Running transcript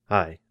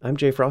Hi, I'm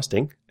Jay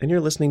Frosting, and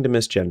you're listening to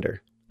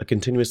Misgender, a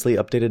continuously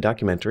updated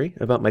documentary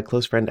about my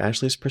close friend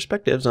Ashley's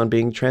perspectives on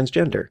being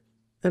transgender,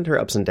 and her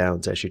ups and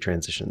downs as she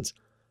transitions.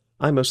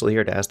 I'm mostly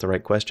here to ask the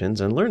right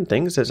questions and learn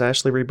things as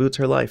Ashley reboots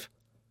her life.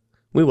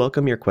 We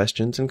welcome your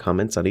questions and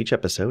comments on each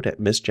episode at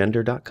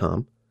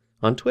misgender.com,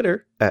 on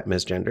Twitter at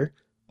misgender,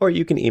 or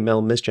you can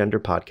email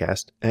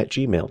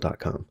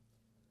misgenderpodcast@gmail.com.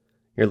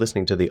 You're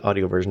listening to the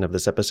audio version of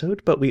this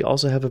episode, but we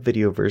also have a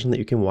video version that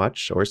you can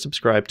watch or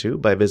subscribe to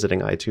by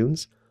visiting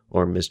iTunes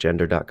or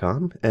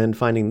misgender.com and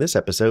finding this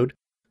episode,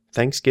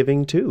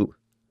 Thanksgiving 2.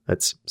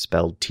 That's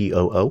spelled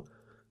T-O-O,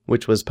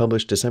 which was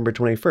published December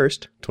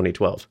 21st,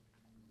 2012.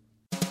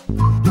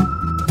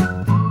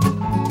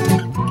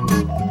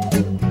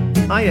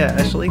 Hiya,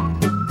 Ashley.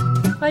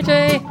 Hi,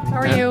 Jay. How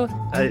are you?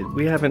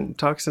 We haven't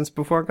talked since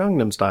before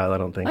Gangnam Style, I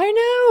don't think. I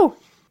know!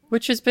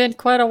 Which has been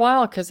quite a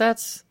while, because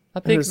that's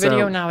a big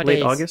video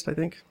nowadays. Late August, I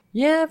think?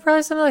 Yeah,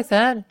 probably something like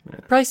that. Yeah.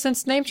 Probably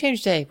since Name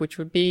Change Day, which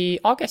would be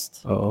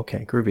August. Oh,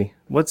 okay. Groovy.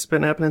 What's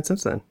been happening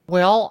since then?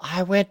 Well,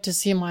 I went to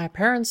see my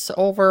parents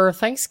over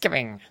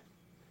Thanksgiving.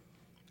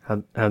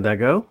 How'd that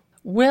go?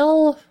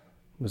 Well...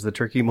 Was the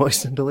turkey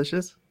moist and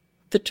delicious?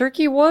 The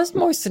turkey was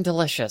moist and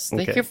delicious.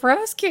 Thank you for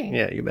asking.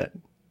 Yeah, you bet.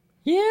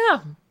 Yeah.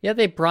 Yeah,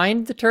 they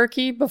brined the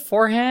turkey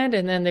beforehand,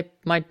 and then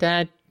my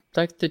dad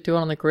liked to do it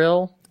on the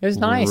grill. It was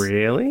nice.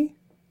 Really?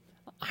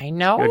 I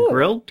know. A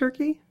grilled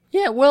turkey?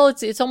 Yeah, well,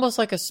 it's almost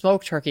like a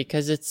smoked turkey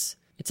because it's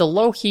a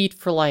low heat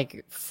for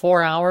like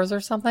 4 hours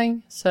or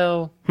something.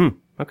 So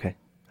okay,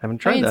 haven't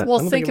tried that. Well,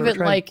 think of it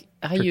like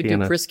how you do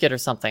brisket or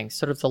something,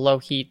 sort of the low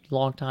heat,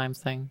 long time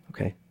thing.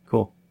 Okay,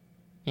 cool.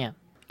 Yeah.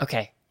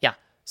 Okay. Yeah.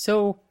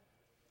 So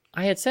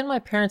I had sent my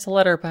parents a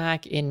letter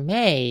back in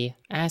May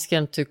asking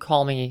them to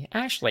call me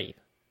Ashley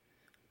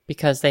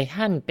because they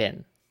hadn't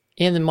been.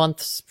 In the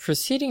months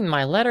preceding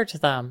my letter to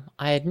them,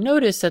 I had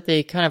noticed that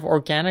they kind of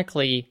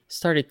organically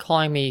started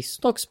calling me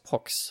Snooks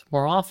Pooks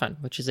more often,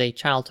 which is a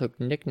childhood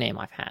nickname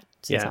I've had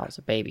since I was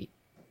a baby.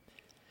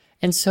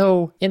 And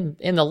so in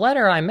the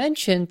letter, I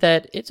mentioned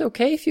that it's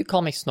okay if you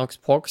call me Snooks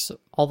Pooks,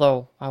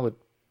 although I would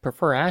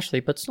prefer Ashley,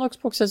 but Snooks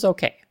Pooks is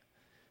okay.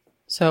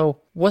 So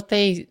what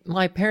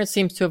my parents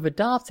seem to have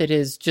adopted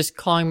is just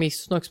calling me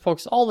Snooks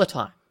Pooks all the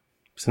time.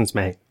 Since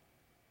May.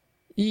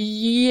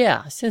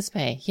 Yeah, since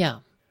May, yeah.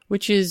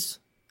 Which is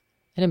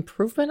an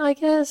improvement, I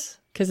guess,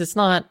 because it's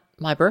not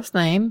my birth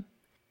name.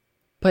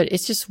 But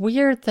it's just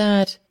weird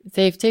that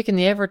they've taken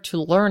the effort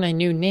to learn a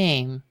new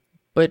name,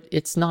 but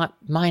it's not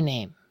my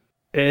name.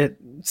 It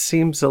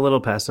seems a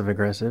little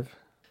passive-aggressive.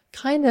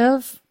 Kind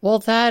of. Well,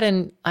 that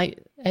and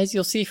as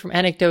you'll see from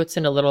anecdotes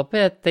in a little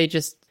bit, they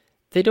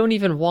don't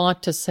even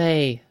want to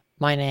say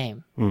my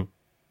name. I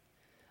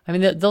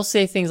mean, they'll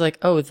say things like,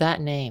 oh,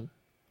 that name,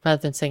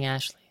 rather than saying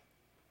Ashley.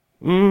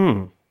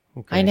 Okay.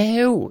 I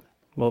know.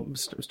 Well,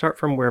 start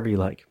from wherever you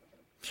like.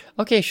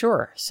 Okay,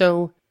 sure.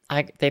 So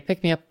they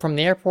picked me up from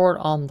the airport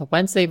on the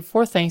Wednesday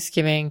before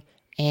Thanksgiving,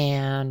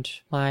 and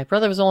my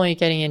brother was only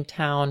getting in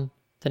town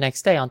the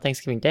next day on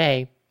Thanksgiving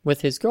Day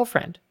with his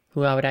girlfriend,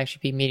 who I would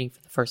actually be meeting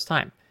for the first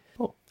time.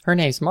 Oh. Her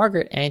name's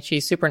Margaret, and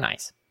she's super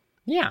nice.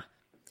 Yeah.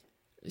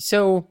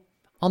 So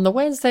on the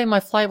Wednesday, my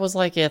flight was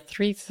like at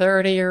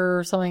 3:30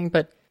 or something,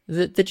 but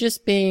the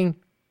gist being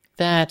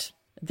that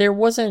there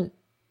wasn't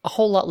a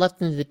whole lot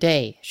left in the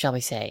day, shall we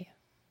say.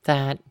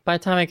 That by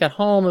the time I got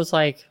home, it was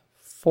like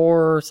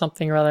 4 or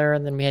something or other,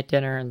 and then we had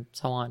dinner and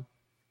so on.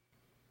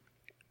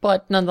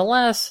 But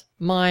nonetheless,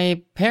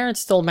 my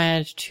parents still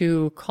managed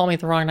to call me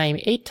the wrong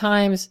name 8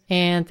 times,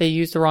 and they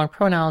used the wrong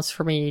pronouns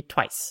for me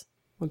twice.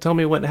 Well, tell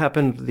me what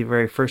happened the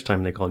very first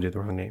time they called you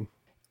the wrong name.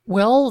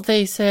 Well,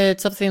 they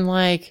said something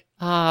like,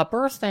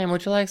 birth name,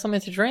 would you like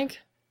something to drink?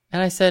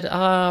 And I said,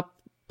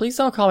 please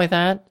don't call me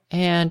that.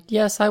 And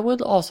yes, I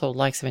would also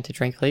like something to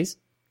drink, please.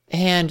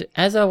 And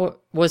as I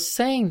was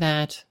saying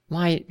that,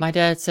 my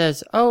dad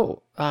says,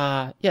 oh,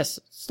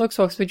 yes, Snooks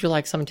Pooks, would you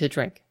like something to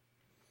drink?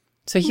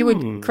 So he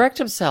would correct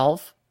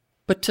himself,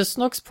 but to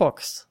Snooks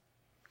Pooks.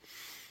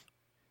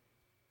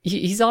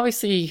 He's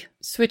obviously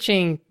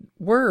switching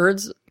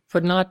words,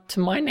 but not to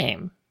my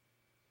name.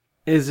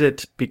 Is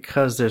it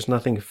because there's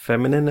nothing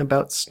feminine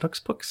about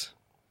Snooks Pooks?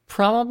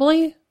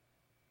 Probably.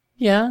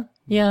 Yeah.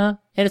 And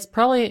it's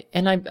probably,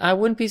 and I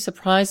wouldn't be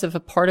surprised if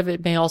a part of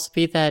it may also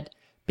be that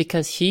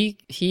because he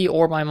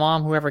or my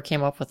mom, whoever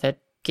came up with it,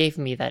 gave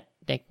me that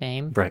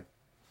nickname. Right.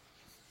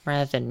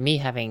 Rather than me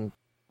having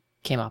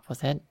came up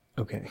with it.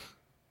 Okay.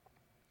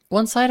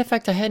 One side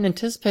effect I hadn't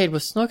anticipated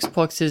with Snooks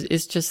Pooks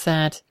is just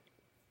that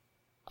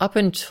up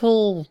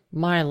until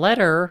my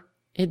letter,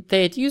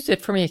 they had used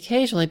it for me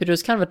occasionally, but it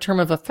was kind of a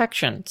term of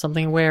affection.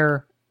 Something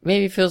where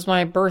maybe if it was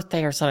my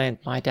birthday or something,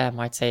 my dad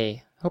might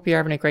say, hope you're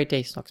having a great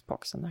day, Snooks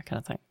Pooks, and that kind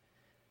of thing.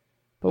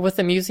 But with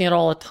them using it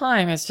all the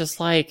time, it's just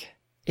like,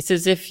 it's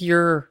as if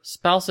your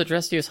spouse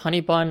addressed you as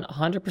Honey Bun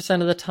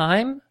 100% of the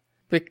time.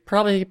 It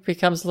probably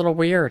becomes a little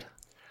weird.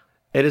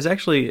 It is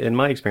actually, in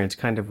my experience,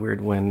 kind of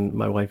weird when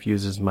my wife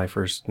uses my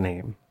first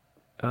name.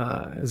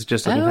 It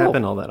just doesn't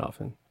happen all that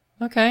often.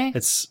 Okay.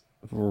 It's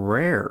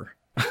rare.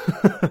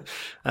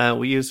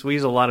 We use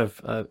a lot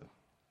of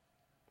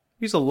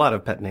We use a lot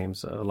of pet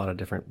names, a lot of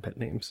different pet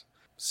names.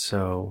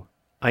 So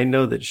I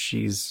know that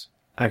she's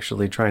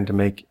actually trying to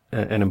make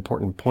an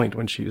important point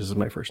when she uses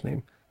my first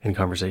name in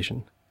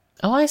conversation.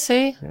 Oh, I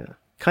see. Yeah.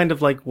 Kind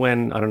of like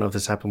when, I don't know if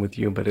this happened with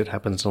you, but it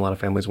happens in a lot of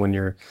families when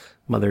your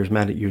mother's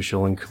mad at you,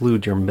 she'll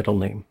include your middle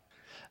name.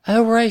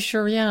 Oh, right,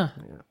 sure, yeah.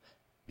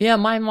 Yeah,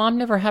 my mom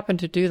never happened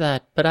to do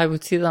that, but I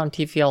would see that on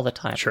TV all the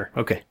time. Sure,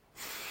 okay.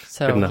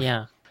 So,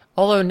 yeah.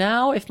 Although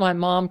now, if my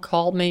mom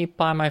called me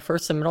by my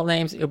first and middle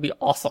names, it would be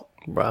awesome.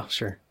 Well,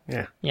 sure,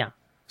 yeah. Yeah.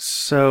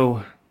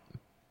 So,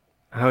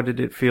 how did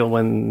it feel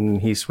when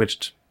he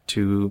switched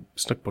to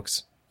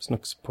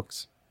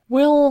Snooksbooks?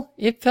 Well,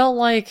 it felt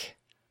like,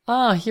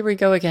 here we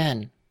go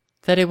again.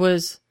 That it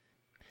was,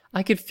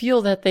 I could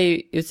feel that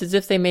it's as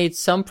if they made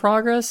some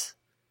progress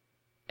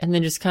and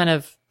then just kind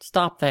of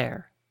stopped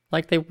there.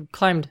 Like they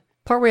climbed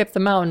partway up the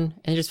mountain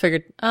and just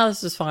figured,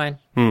 this is fine.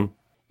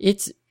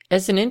 It's,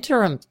 as an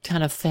interim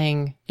kind of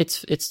thing,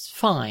 it's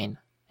fine.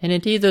 And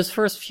indeed, those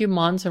first few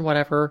months and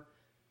whatever,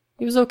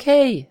 it was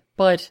okay.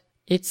 But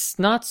it's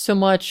not so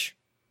much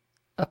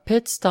a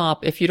pit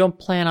stop if you don't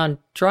plan on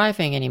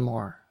driving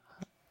anymore.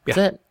 Yeah. Is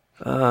that,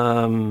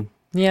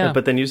 yeah.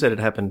 But then you said it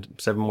happened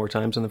 7 more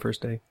times on the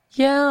first day.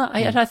 Yeah,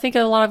 and I think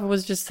a lot of it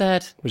was just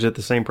that. Was it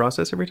the same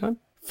process every time?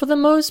 For the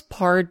most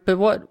part, but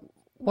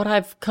what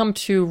I've come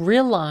to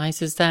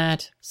realize is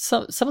that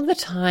some of the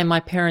time my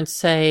parents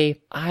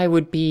say I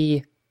would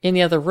be in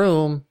the other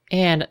room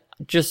and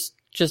just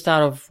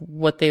out of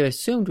what they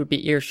assumed would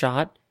be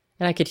earshot,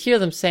 and I could hear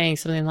them saying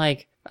something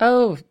like,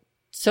 "Oh,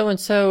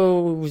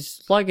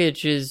 so-and-so's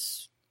luggage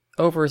is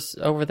over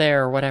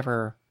there," or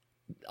whatever.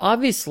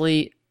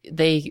 Obviously,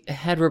 they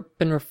had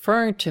been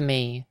referring to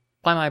me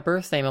by my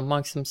birth name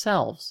amongst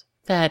themselves.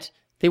 That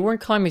they weren't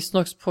calling me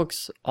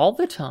Snooksbooks all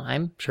the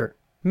time. Sure.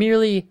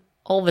 Merely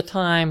all the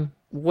time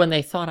when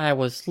they thought I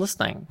was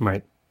listening.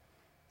 Right.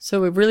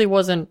 So it really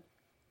wasn't...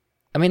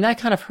 I mean, that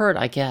kind of hurt,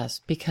 I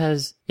guess,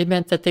 because it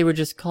meant that they were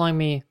just calling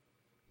me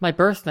my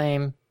birth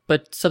name,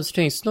 but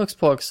substituting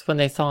Snooksbooks when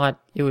they thought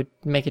it would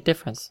make a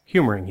difference.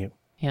 Humoring you.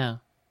 Yeah.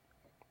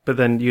 But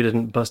then you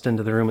didn't bust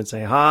into the room and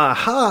say, "Ha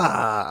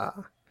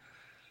ha!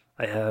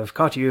 I have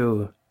caught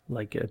you,"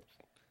 like it.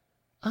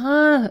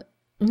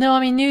 No, I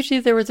mean, usually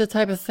there was a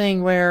type of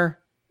thing where,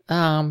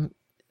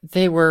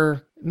 they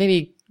were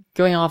maybe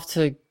going off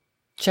to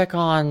check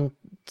on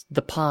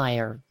the pie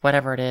or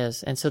whatever it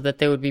is, and so that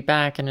they would be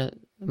back in a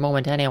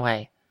moment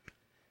anyway.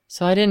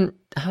 So I didn't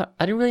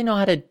really know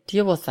how to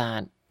deal with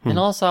that. And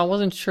also I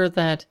wasn't sure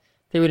that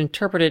they would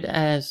interpret it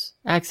as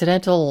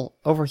accidental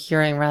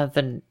overhearing rather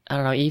than, I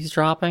don't know,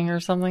 eavesdropping or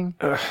something.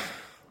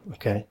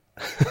 Okay.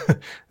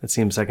 That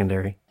seems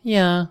secondary.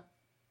 Yeah.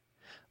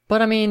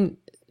 But I mean,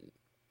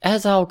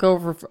 as I'll go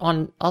over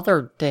on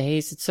other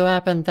days, it so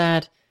happened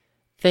that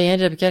they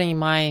ended up getting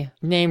my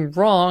name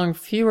wrong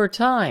fewer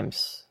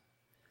times.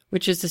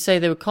 Which is to say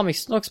they would call me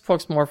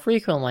Snooksbooks more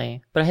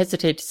frequently, but I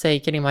hesitate to say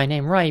getting my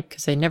name right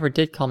because they never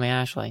did call me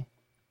Ashley.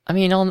 I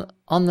mean,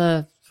 on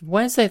the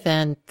Wednesday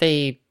then,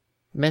 they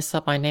messed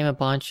up my name a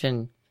bunch,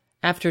 and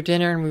after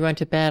dinner and we went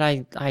to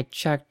bed, I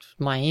checked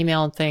my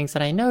email and things,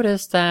 and I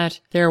noticed that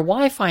their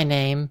Wi-Fi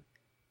name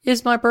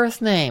is my birth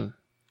name.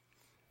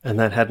 And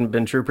that hadn't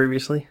been true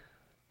previously?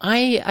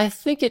 I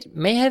think it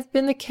may have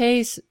been the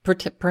case,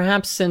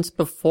 perhaps since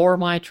before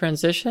my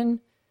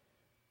transition,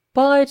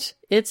 but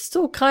it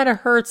still kind of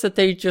hurts that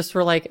they just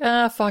were like,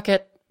 fuck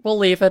it, we'll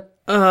leave it.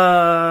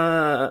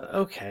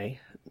 Okay.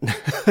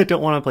 I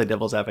don't want to play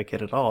devil's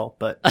advocate at all,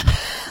 but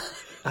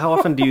how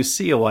often do you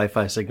see a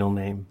Wi-Fi signal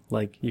name?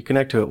 Like, you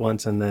connect to it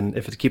once, and then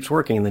if it keeps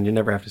working, then you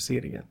never have to see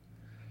it again.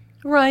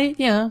 Right,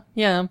 yeah.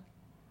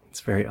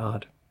 It's very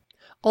odd.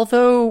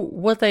 Although,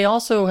 what they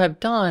also have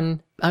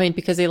done, I mean,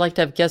 because they like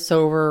to have guests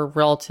over,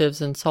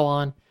 relatives, and so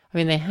on, I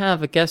mean, they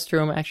have a guest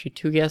room, actually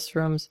 2 guest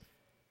rooms,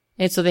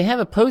 and so they have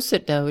a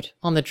post-it note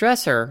on the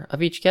dresser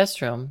of each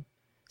guest room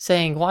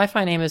saying,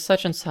 Wi-Fi name is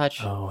such and such,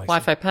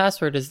 Wi-Fi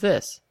password is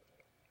this.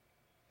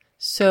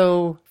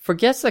 So, for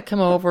guests that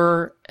come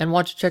over and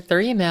want to check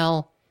their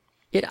email,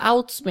 it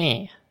outs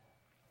me.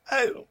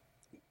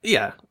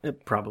 Yeah,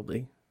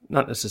 probably.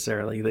 Not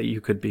necessarily that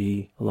you could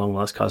be a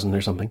long-lost cousin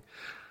or something.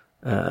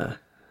 But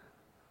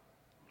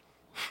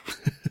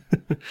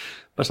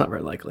it's not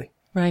very likely.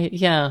 Right,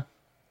 yeah.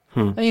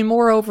 I mean,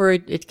 moreover,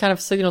 it kind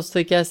of signals to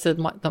the guests that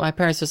my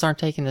parents just aren't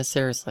taking this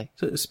seriously.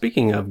 So,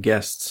 speaking of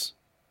guests,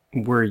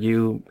 were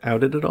you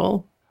outed at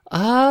all?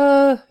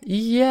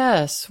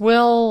 Yes.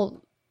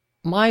 Well,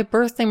 my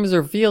birth name was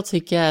revealed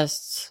to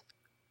guests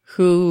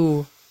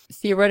who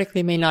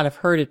theoretically may not have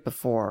heard it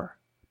before.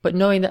 But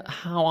knowing that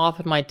how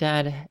often my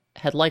dad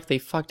had likely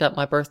fucked up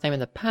my birth name in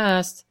the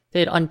past,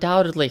 they had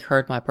undoubtedly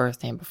heard my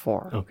birth name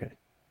before. Okay.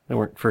 They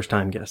weren't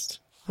first-time guests.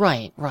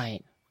 Right.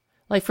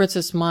 Like, for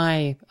instance,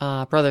 my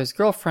brother's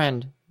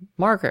girlfriend,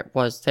 Margaret,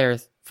 was there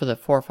for the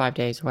 4 or 5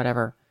 days or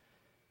whatever.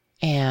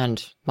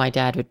 And my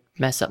dad would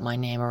mess up my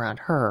name around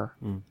her.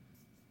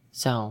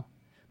 So,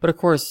 but of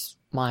course,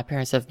 my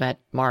parents have met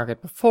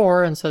Margaret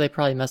before, and so they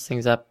probably messed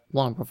things up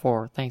long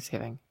before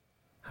Thanksgiving.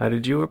 How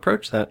did you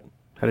approach that?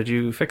 How did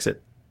you fix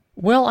it?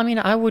 Well, I mean,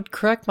 I would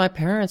correct my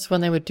parents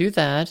when they would do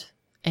that.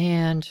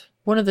 And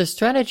one of the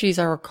strategies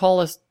I recall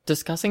us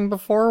discussing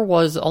before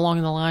was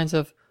along the lines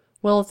of,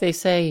 well,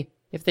 if they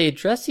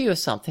address you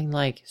as something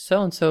like,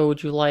 so-and-so,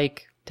 would you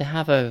like to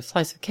have a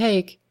slice of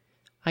cake?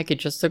 I could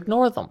just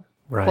ignore them.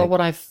 Right. But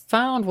what I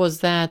found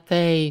was that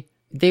they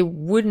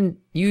wouldn't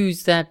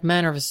use that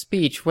manner of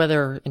speech,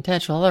 whether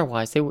intentional or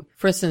otherwise.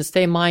 For instance,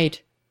 they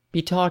might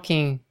be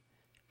talking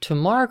to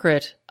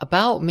Margaret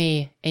about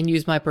me and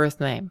use my birth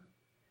name.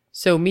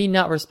 So me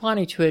not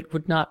responding to it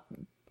would not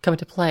come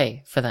into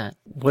play for that.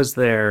 Was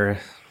there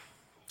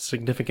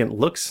significant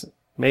looks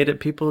made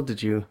at people?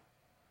 Did you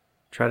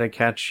try to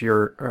catch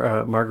your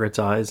Margaret's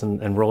eyes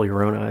and roll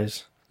your own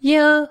eyes?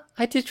 Yeah,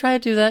 I did try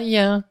to do that,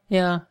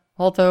 yeah.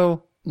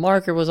 Although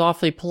Margaret was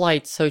awfully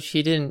polite, so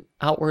she didn't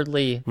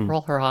outwardly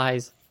roll her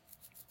eyes.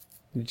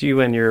 Did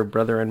you and your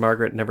brother and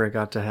Margaret never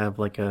got to have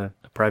like a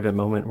private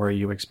moment where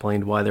you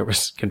explained why there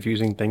was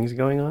confusing things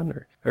going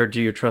on? Or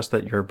do you trust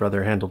that your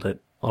brother handled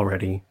it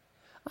already?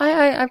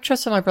 I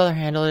trust that my brother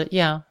handled it,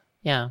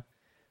 yeah.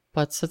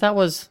 But, so that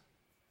was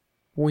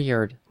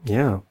weird.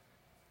 Yeah.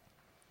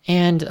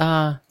 And,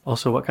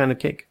 Also, what kind of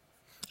cake?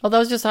 oh, that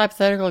was just a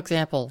hypothetical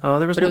example. Oh,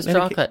 there was but it was any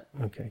chocolate.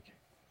 Okay.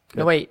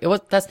 No, wait,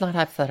 that's not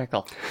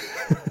hypothetical.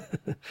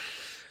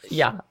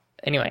 Yeah,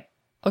 anyway.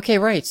 Okay,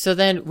 right, so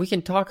then we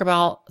can talk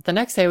about the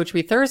next day, which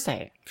would be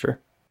Thursday. Sure.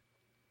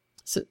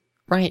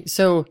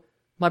 So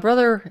my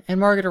brother and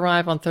Margaret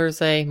arrive on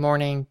Thursday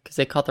morning because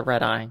they caught the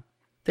red eye.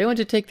 They went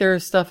to take their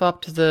stuff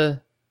up to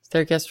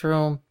their guest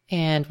room,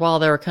 and while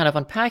they were kind of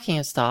unpacking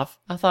and stuff,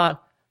 I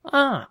thought,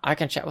 I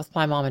can chat with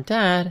my mom and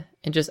dad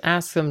and just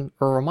ask them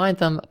or remind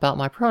them about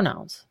my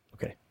pronouns.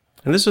 Okay.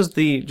 And this was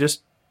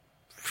just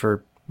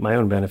for my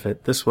own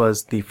benefit, this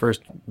was the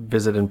first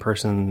visit in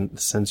person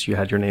since you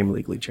had your name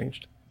legally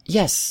changed.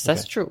 Yes,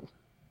 that's true.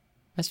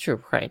 That's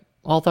true, right.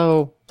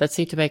 Although that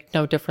seemed to make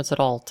no difference at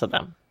all to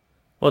them.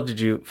 Well, did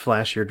you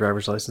flash your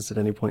driver's license at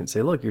any point and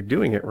say, look, you're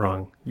doing it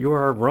wrong. You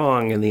are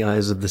wrong in the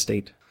eyes of the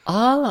state?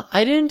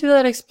 I didn't do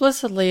that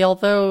explicitly,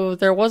 although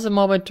there was a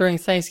moment during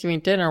Thanksgiving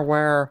dinner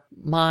where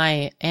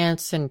my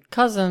aunts and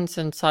cousins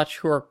and such,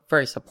 who are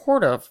very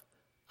supportive,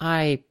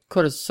 I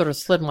could have sort of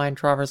slid my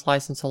driver's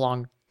license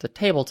along the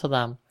table to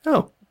them.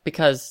 Oh.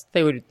 Because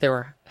they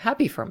were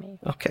happy for me.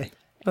 Okay.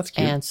 That's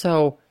cute. And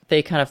so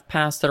they kind of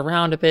passed it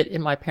around a bit,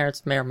 and my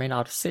parents may or may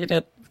not have seen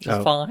it, which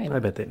is fine. I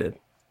bet they did.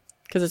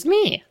 Because it's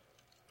me.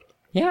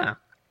 Yeah.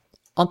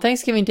 On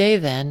Thanksgiving Day,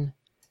 then,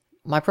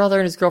 my brother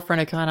and his girlfriend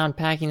had gone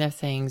unpacking their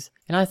things,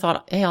 and I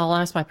thought, hey, I'll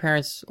ask my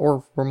parents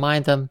or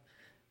remind them,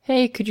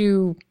 hey, could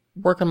you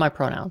work on my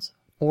pronouns?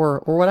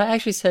 Or what I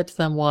actually said to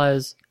them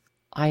was,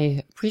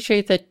 I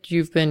appreciate that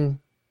you've been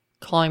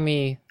calling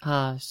me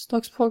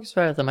Snooks Pokes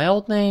rather than my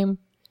old name,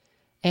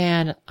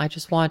 and I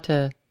just want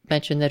to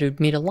mention that it would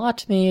mean a lot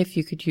to me if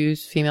you could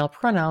use female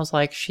pronouns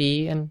like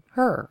she and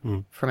her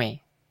for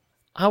me.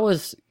 I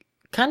was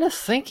kind of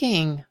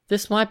thinking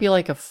this might be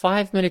like a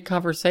 5-minute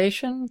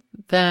conversation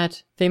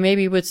that they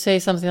maybe would say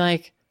something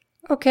like,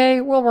 okay,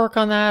 we'll work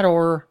on that,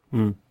 or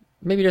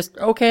maybe just,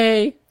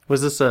 okay.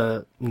 Was this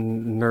a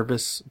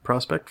nervous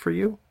prospect for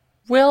you?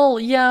 Well,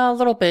 yeah, a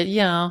little bit,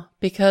 yeah,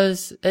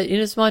 because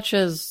inasmuch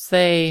as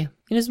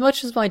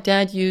my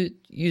dad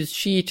used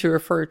she to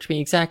refer to me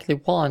exactly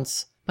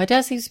once, my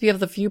dad seems to be of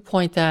the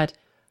viewpoint that,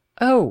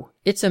 oh,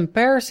 it's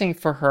embarrassing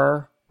for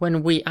her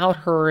when we out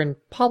her in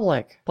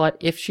public, but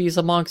if she's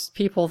amongst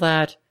people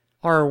that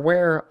are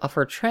aware of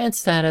her trans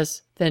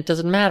status, then it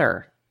doesn't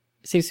matter.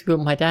 It seems to be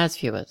what my dad's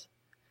view is.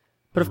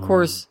 But of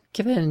course,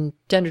 given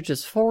gender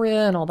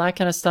dysphoria and all that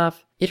kind of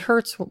stuff, it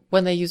hurts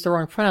when they use the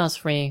wrong pronouns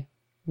for me,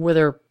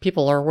 whether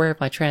people are aware of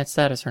my trans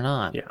status or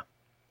not. Yeah.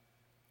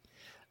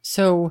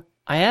 So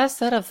I asked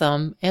that of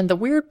them, and the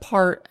weird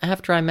part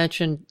after I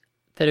mentioned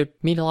that it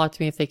would mean a lot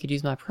to me if they could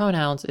use my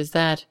pronouns is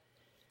that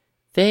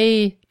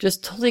they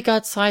just totally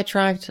got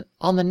sidetracked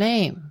on the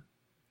name.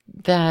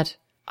 That,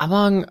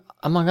 among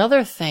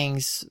other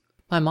things,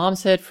 my mom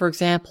said, for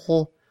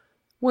example,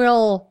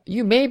 well,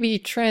 you may be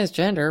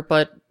transgender,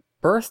 but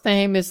birth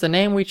name is the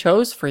name we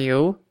chose for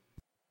you.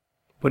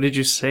 What did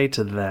you say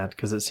to that?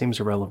 Because it seems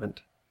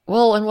irrelevant.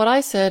 Well, and what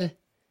I said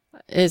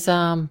is,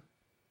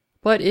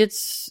 but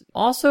it's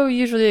also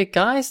usually a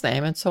guy's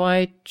name, and so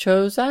I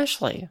chose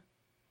Ashley.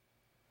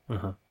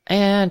 Uh-huh.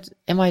 And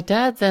my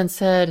dad then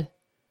said,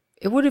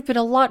 it would have been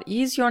a lot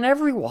easier on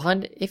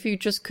everyone if you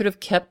just could have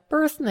kept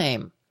birth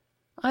name.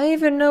 I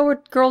even know a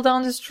girl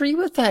down the street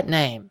with that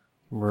name.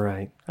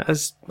 Right.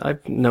 As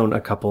I've known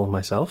a couple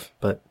myself,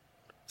 but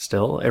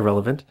still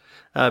irrelevant.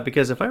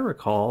 Because if I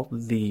recall,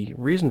 the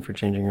reason for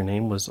changing her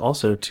name was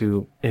also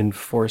to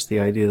enforce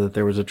the idea that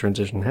there was a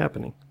transition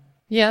happening.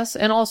 Yes,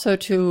 and also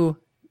to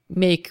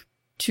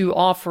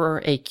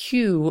offer a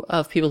queue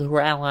of people who were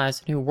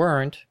allies and who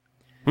weren't.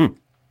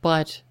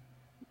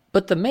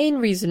 But the main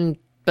reason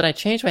that I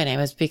changed my name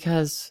is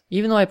because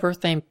even though my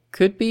birth name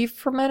could be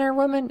for men or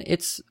women,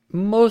 it's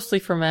mostly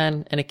for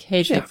men and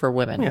occasionally for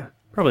women. Yeah,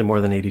 probably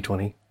more than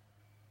 80-20.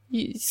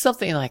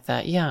 Something like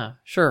that, yeah,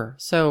 sure.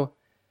 So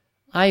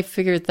I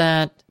figured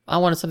that I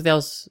wanted something that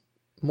was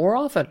more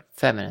often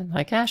feminine,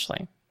 like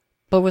Ashley.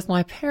 But with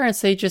my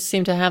parents, they just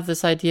seem to have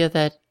this idea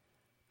that,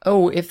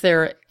 oh, if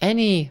there are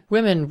any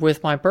women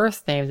with my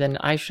birth name, then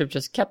I should have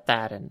just kept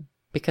that, and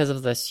because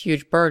of this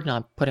huge burden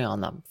I'm putting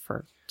on them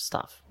for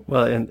stuff.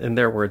 Well, in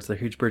their words, the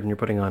huge burden you're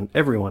putting on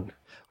everyone.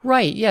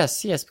 Right,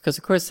 yes, because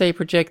of course they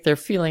project their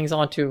feelings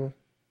onto...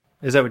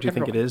 Is that what you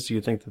everyone. think it is? Do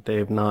you think that they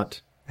have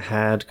not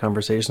had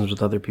conversations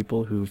with other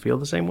people who feel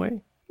the same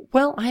way?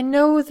 Well, I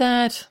know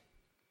that,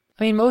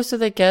 most of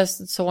the guests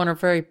and so on are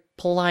very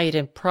polite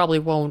and probably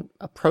won't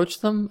approach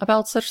them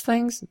about such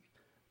things.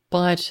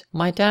 But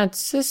my dad's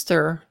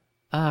sister,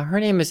 her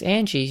name is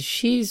Angie,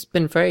 she's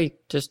been very,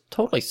 just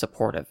totally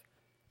supportive.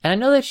 And I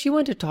know that she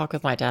went to talk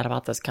with my dad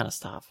about this kind of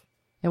stuff.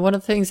 And one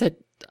of the things that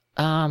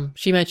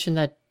she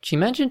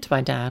mentioned to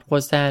my dad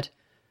was that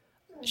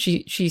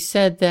she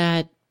said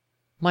that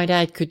my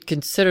dad could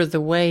consider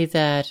the way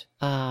that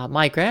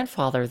my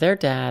grandfather, their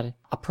dad,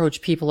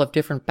 approached people of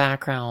different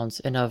backgrounds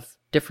and of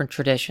different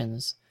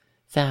traditions,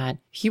 that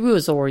he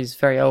was always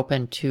very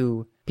open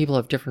to people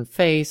of different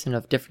faiths and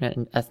of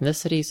different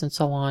ethnicities and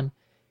so on,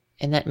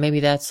 and that maybe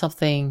that's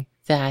something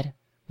that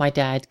my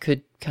dad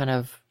could kind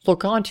of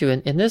look onto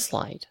in this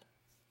light,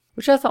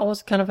 which I thought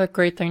was kind of a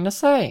great thing to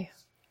say.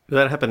 Did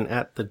that happen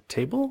at the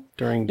table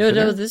during No,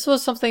 dinner? this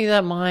was something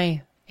that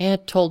my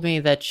aunt told me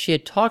that she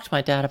had talked to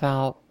my dad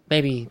about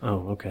maybe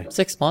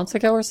 6 months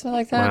ago or something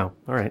like that. Wow,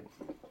 all right.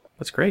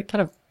 That's great.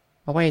 Kind of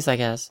a ways, I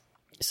guess.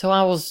 So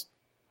I was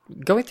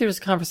going through this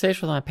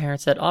conversation with my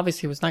parents that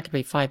obviously was not going to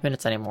be 5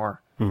 minutes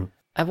anymore.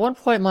 At one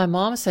point, my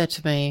mom said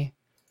to me,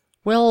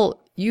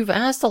 well, you've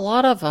asked a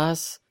lot of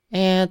us,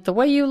 and the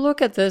way you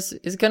look at this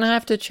is going to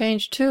have to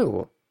change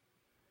too.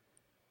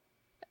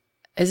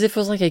 As if it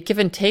was like a give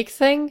and take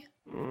thing.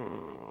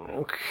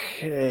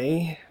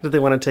 Okay. Did they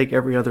want to take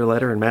every other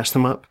letter and mash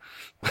them up?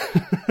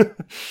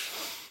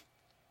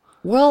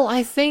 Well,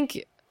 I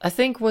think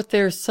what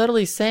they're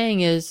subtly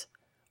saying is,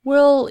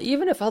 well,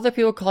 even if other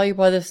people call you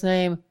by this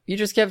name, you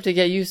just have to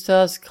get used to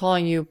us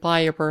calling you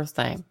by your birth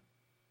name.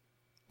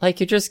 Like,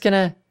 you're just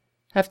gonna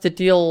have to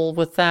deal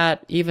with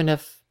that even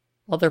if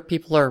other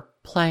people are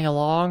playing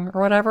along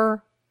or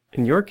whatever.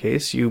 In your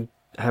case, you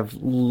have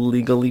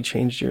legally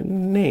changed your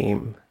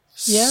name.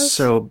 Yes.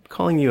 So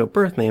calling you a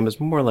birth name is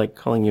more like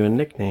calling you a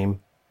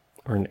nickname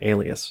or an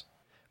alias.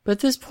 But at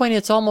this point,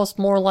 it's almost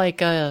more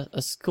like a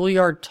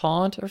schoolyard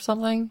taunt or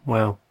something.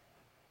 Wow.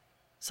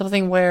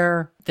 Something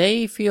where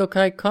they feel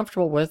quite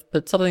comfortable with,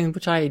 but something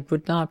which I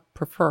would not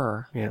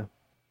prefer. Yeah.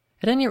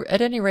 At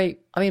any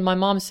rate, my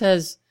mom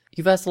says,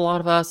 you've asked a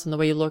lot of us, and the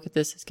way you look at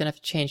this is going to have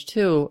to change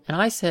too. And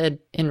I said,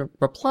 in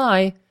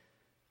reply,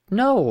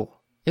 no,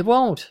 it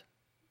won't.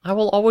 I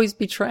will always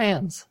be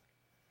trans.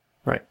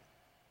 Right.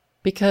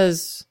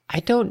 Because I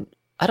don't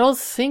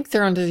think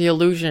they're under the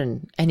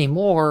illusion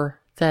anymore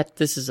that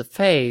this is a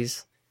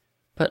phase,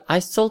 but I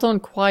still don't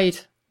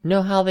quite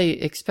know how they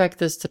expect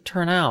this to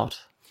turn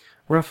out.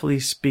 Roughly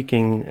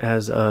speaking,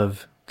 as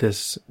of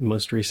this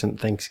most recent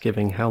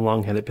Thanksgiving, how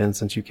long had it been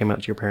since you came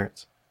out to your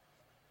parents?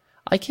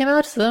 I came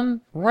out to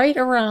them right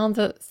around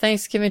the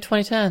Thanksgiving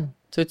 2010.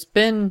 So it's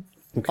been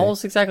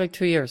almost exactly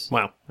 2 years.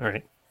 Wow. All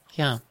right.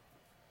 Yeah.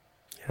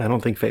 I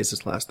don't think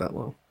phases last that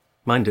long.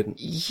 Mine didn't.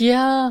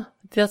 Yeah,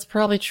 that's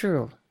probably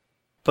true.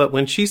 But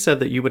when she said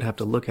that you would have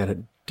to look at it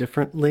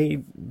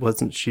differently,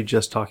 wasn't she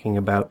just talking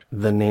about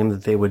the name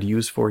that they would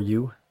use for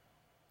you?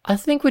 I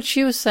think what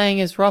she was saying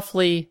is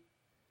roughly,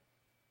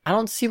 I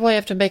don't see why you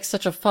have to make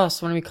such a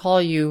fuss when we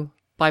call you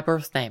by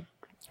birth name.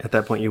 At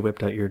that point, you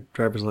whipped out your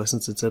driver's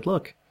license and said,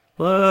 look,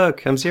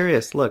 I'm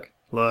serious. Look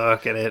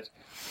at it.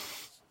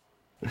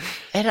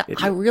 And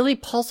I really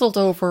puzzled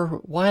over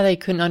why they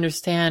couldn't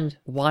understand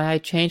why I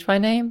changed my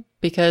name,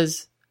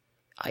 because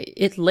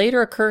it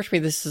later occurred to me,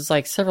 this is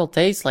like several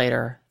days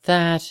later,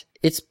 that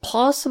it's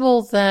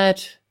possible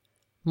that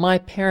my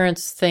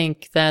parents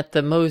think that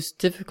the most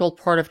difficult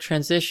part of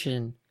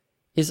transition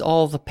is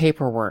all the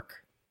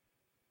paperwork.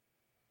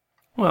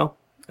 Well,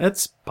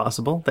 it's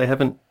possible. They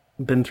haven't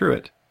been through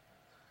it.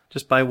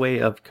 Just by way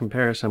of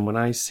comparison, when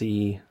I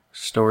see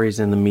stories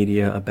in the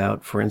media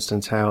about, for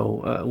instance,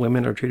 how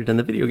women are treated in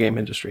the video game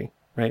industry,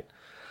 right?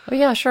 Oh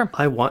yeah, sure.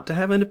 I want to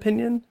have an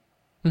opinion,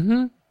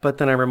 but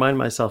then I remind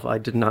myself I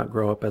did not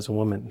grow up as a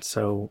woman,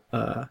 so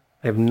I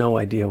have no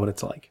idea what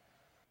it's like.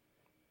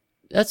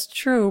 That's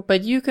true,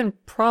 but you can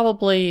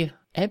probably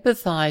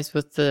empathize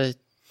with the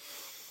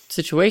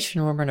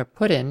situation women are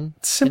put in.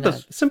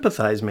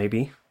 Sympathize,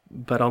 maybe,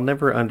 but I'll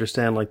never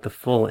understand like the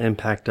full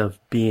impact of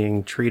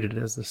being treated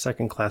as a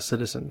second-class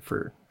citizen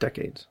for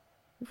decades.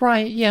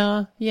 Right,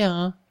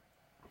 yeah.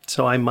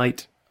 So I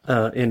might,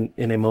 in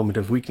a moment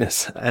of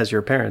weakness, as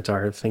your parents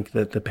are, think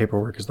that the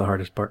paperwork is the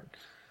hardest part.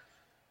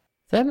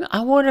 Then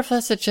I wonder if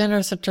that's a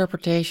generous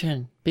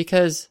interpretation,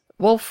 because,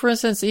 well, for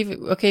instance,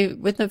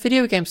 with the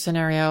video game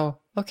scenario,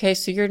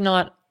 so you're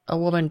not a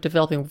woman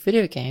developing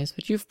video games,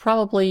 but you've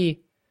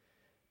probably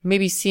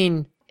maybe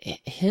seen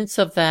hints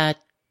of that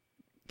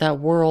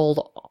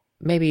world,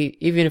 maybe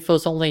even if it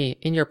was only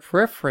in your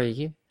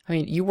periphery.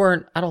 I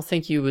don't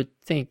think you would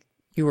think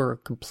you were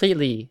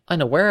completely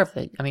unaware of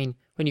it.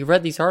 When when you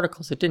read these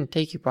articles, it didn't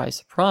take you by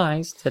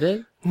surprise, did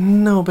it?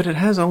 No, but it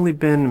has only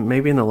been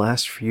maybe in the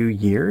last few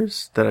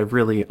years that I've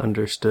really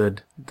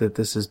understood that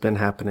this has been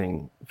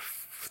happening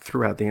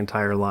throughout the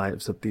entire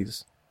lives of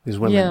these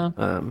women.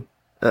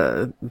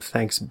 Yeah.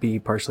 Thanks be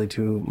partially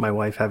to my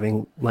wife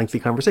having lengthy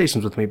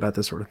conversations with me about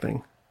this sort of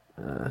thing.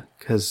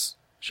 Because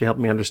she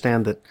helped me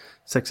understand that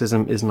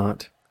sexism is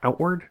not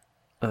outward.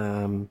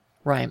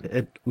 Right.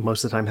 It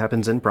most of the time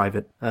happens in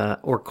private,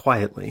 or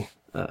quietly.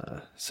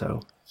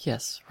 So.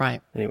 Yes,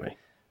 right. Anyway.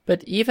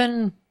 But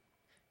even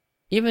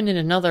in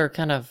another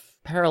kind of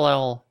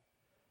parallel,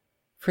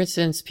 for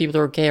instance, people who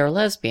are gay or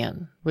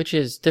lesbian, which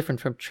is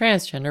different from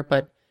transgender,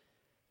 but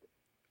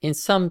in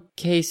some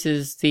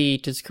cases, the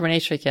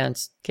discrimination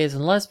against gays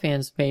and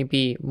lesbians may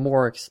be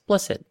more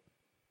explicit.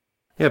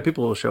 Yeah,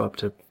 people will show up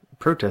to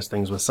protest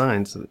things with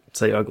signs that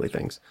say ugly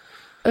things.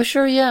 Oh,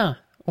 sure, yeah.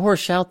 Or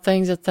shout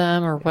things at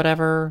them or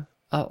whatever,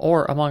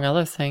 or among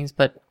other things,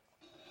 but...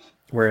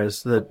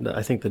 Whereas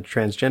I think the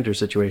transgender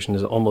situation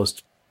is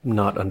almost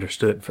not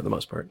understood for the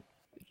most part.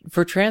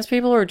 For trans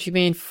people, or do you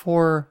mean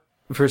for...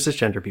 For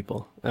cisgender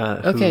people.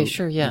 Okay,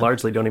 sure, yeah.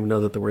 Largely don't even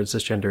know that the word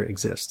cisgender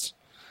exists.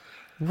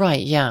 Right,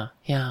 yeah.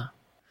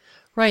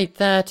 Right,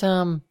 that,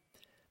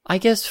 I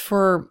guess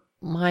for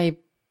my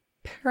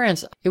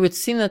parents, it would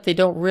seem that they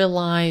don't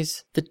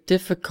realize the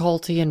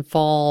difficulty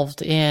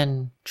involved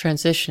in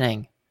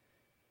transitioning.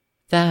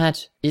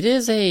 That it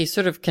is a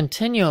sort of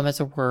continuum, as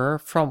it were,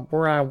 from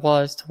where I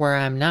was to where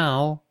I am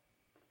now.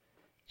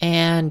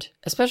 And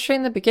especially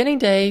in the beginning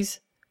days,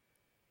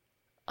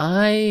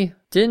 I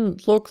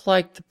didn't look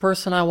like the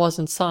person I was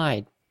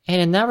inside.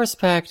 And in that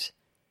respect,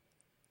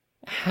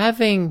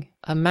 having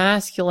a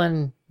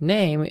masculine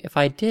name, if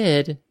I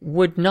did,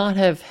 would not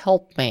have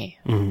helped me.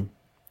 Mm-hmm. Do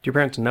your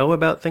parents know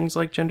about things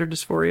like gender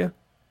dysphoria?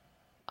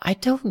 I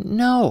don't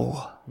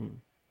know.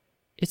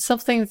 It's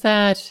something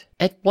that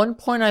at one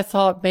point I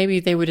thought maybe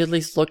they would at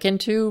least look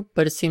into,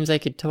 but it seems they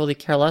could totally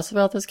care less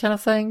about this kind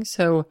of thing.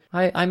 So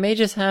I may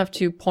just have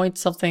to point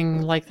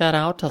something like that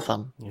out to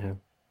them. Yeah.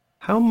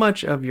 How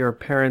much of your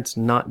parents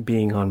not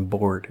being on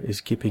board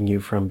is keeping you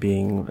from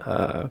being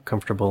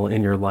comfortable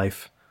in your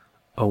life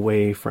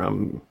away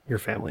from your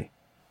family?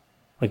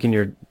 Like in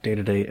your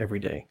day-to-day,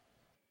 everyday?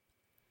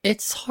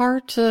 It's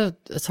hard to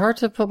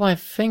put my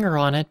finger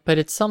on it, but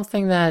it's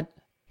something that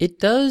it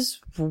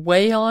does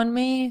weigh on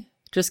me,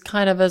 just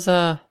kind of as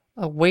a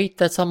weight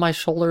that's on my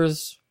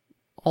shoulders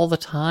all the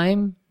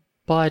time.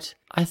 But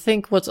I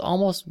think what's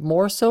almost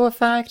more so a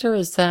factor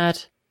is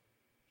that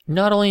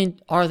not only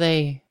are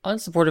they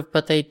unsupportive,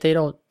 but they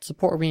don't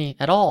support me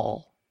at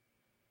all.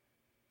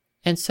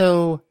 And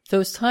so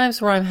those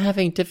times where I'm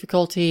having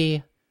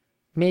difficulty,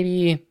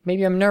 maybe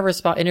I'm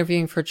nervous about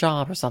interviewing for a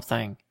job or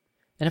something.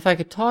 And if I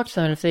could talk to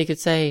them, and if they could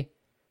say,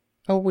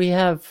 "Oh, we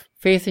have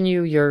faith in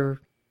you,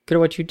 you're good at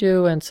what you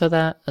do," and so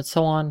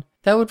on,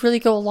 that would really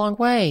go a long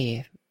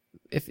way.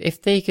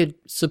 If they could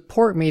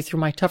support me through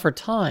my tougher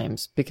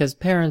times, because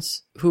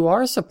parents who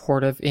are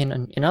supportive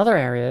in other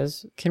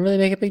areas can really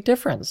make a big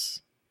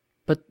difference.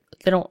 But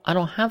I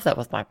don't have that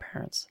with my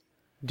parents.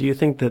 Do you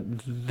think that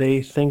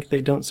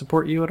they don't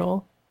support you at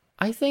all?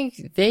 I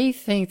think they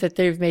think that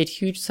they've made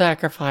huge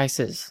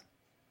sacrifices.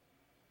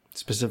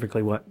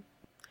 Specifically what?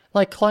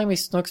 Like calling me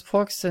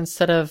Snooksbooks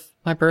instead of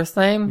my birth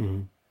name.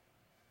 Mm-hmm.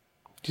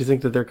 Do you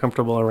think that they're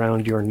comfortable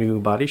around your new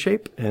body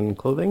shape and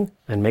clothing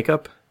and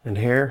makeup and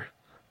hair?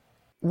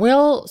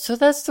 Well, so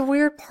that's the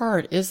weird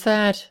part, is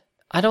that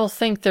I don't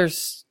think they're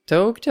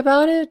stoked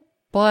about it,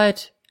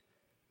 but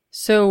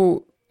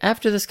so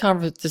after this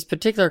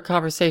particular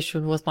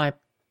conversation with my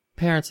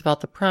parents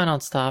about the pronoun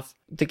stuff,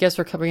 the guests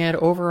were coming in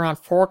over around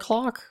 4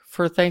 o'clock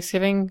for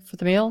Thanksgiving for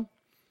the meal.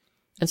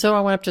 And so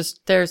I went up to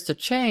stairs to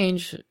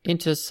change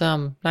into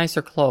some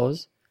nicer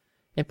clothes,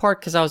 in part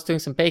because I was doing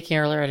some baking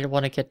earlier. I didn't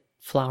want to get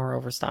flour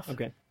over stuff.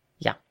 Okay.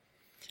 Yeah.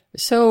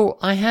 So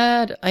I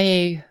had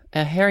a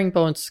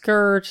herringbone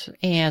skirt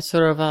and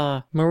sort of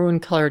a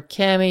maroon colored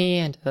cami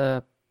and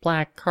a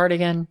black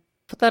cardigan.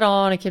 Put that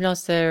on and came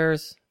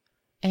downstairs.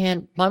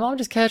 And my mom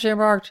just casually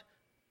remarked,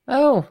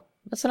 "Oh,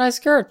 that's a nice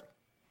skirt."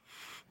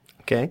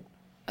 Okay.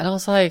 And I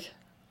was like,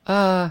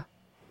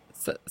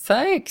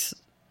 thanks.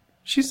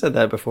 She said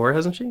that before,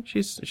 hasn't she?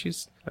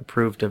 She's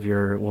approved of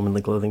your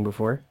womanly clothing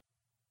before.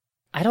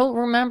 I don't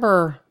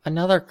remember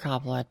another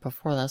compliment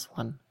before this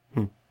one.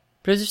 But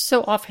it was just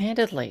so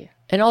offhandedly.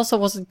 And also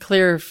wasn't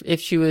clear if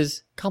she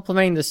was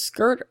complimenting the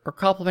skirt or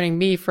complimenting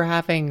me for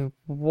having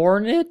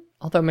worn it.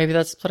 Although maybe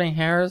that's splitting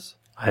hairs.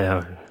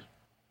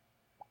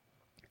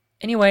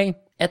 Anyway,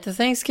 at the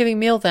Thanksgiving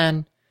meal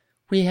then,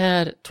 we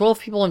had 12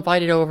 people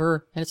invited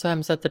over, and it so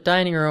happens that the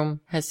dining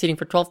room has seating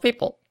for 12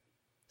 people.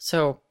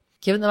 So,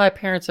 given that my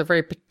parents are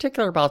very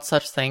particular about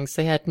such things,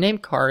 they had name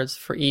cards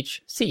for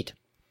each seat.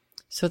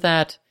 So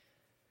that,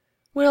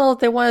 well,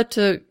 they wanted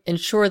to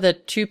ensure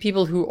that 2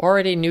 people who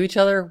already knew each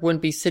other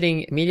wouldn't be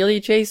sitting immediately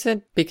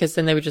adjacent, because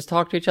then they would just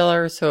talk to each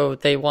other, so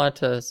they wanted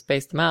to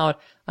space them out.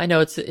 I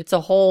know, it's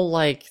a whole,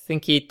 like,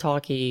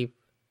 thinky-talky...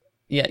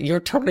 Yeah, you're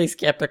totally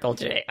skeptical,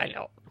 Jay, I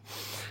know.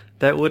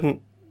 That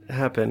wouldn't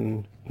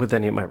happen with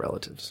any of my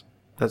relatives.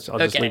 I'll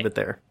just leave it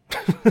there.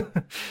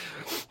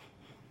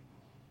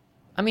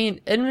 I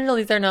mean,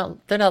 admittedly, they're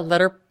not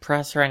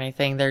letterpress or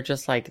anything. They're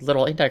just like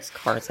little index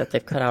cards that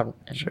they've cut out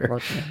and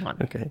wrote the name on.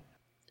 Okay.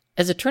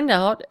 As it turned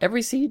out,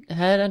 every seat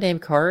had a name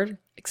card,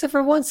 except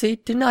for one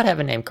seat did not have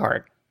a name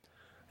card.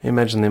 I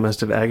imagine they must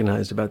have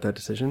agonized about that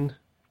decision.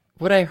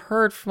 What I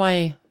heard from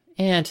my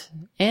aunt,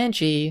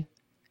 Angie,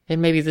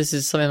 and maybe this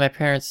is something my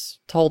parents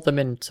told them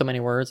in so many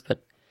words,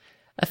 but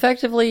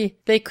effectively,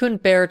 they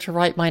couldn't bear to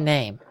write my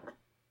name.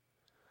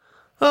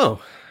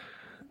 Oh.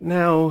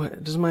 Now,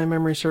 does my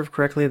memory serve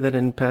correctly that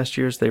in past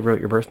years they wrote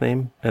your birth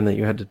name and that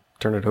you had to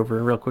turn it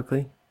over real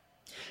quickly?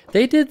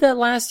 They did that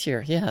last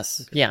year,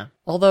 yes. Yeah.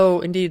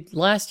 Although, indeed,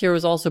 last year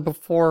was also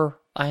before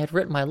I had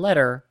written my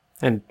letter.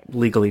 And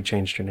legally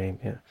changed your name,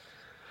 yeah.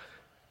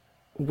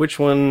 Which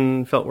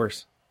one felt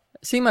worse?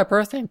 Seeing my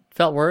birth name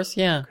felt worse,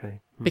 yeah. Okay.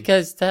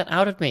 Because that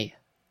outed me.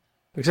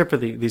 Except for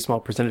the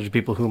small percentage of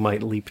people who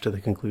might leap to the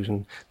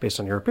conclusion, based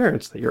on your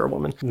appearance, that you're a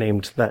woman,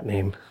 named that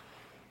name.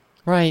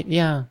 Right,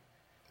 yeah.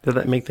 Did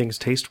that make things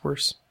taste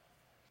worse?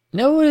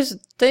 No,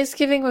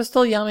 Thanksgiving was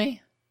still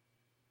yummy.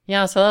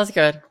 Yeah, so that was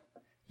good.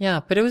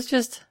 Yeah, but it was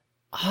just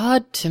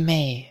odd to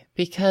me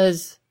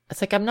because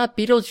it's like I'm not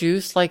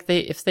Beetlejuice. Like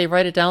if they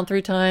write it down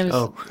 3 times.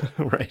 Oh,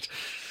 right.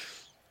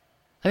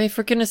 I mean,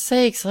 for goodness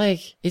sakes,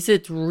 like, is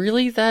it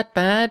really that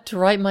bad to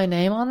write my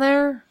name on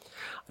there?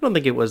 I don't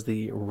think it was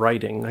the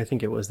writing. I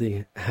think it was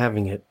the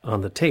having it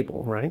on the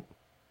table, right?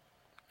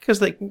 Because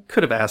they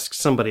could have asked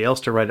somebody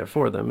else to write it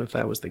for them if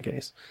that was the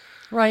case.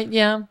 Right,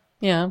 yeah.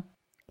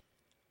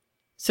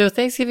 So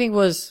Thanksgiving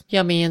was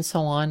yummy and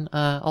so on.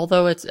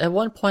 Although at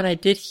one point I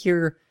did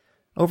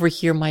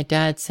overhear my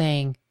dad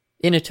saying,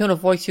 in a tone of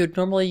voice you would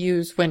normally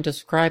use when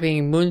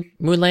describing moon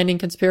landing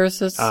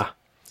conspiracists.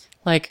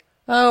 Like,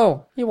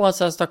 oh, he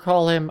wants us to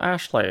call him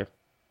Ashley.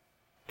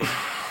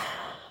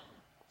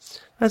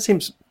 That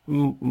seems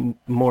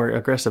more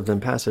aggressive than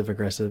passive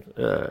aggressive.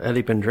 Had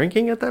he been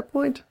drinking at that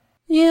point?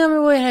 Yeah, I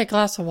mean, we had a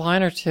glass of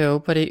wine or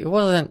two, but it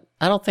wasn't,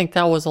 I don't think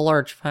that was a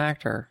large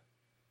factor.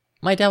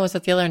 My dad was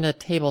at the other end of the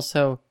table,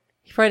 so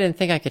he probably didn't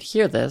think I could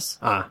hear this.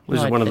 It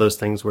was one of those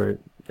things where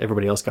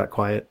everybody else got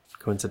quiet,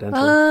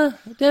 coincidentally.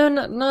 No,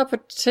 not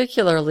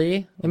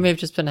particularly. It may have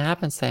just been a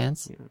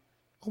happenstance. Yeah.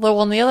 Although,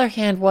 on the other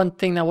hand, one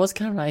thing that was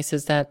kind of nice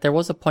is that there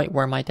was a point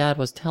where my dad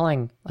was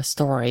telling a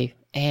story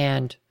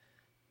and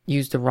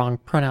used the wrong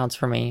pronouns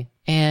for me.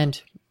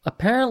 And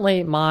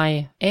apparently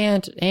my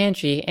aunt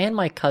Angie and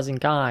my cousin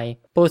Guy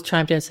both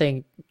chimed in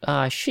saying,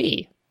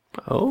 she.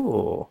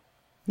 Oh.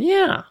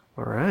 Yeah.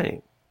 All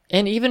right.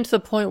 And even to the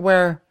point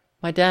where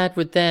my dad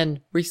would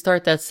then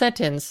restart that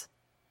sentence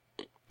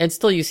and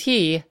still use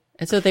he,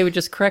 and so they would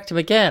just correct him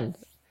again.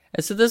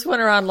 And so this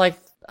went around like,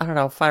 I don't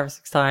know, 5 or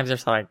 6 times or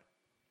something.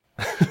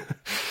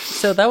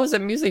 So that was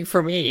amusing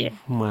for me.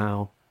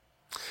 Wow.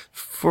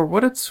 For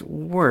what it's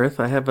worth,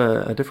 I have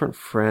a different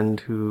friend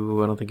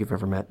who I don't think you've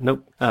ever met.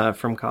 Nope.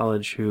 From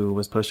college, who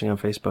was posting on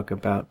Facebook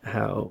about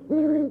how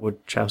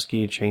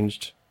Wachowski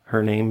changed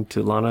her name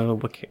to Lana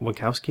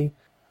Wachowski.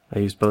 I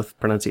used both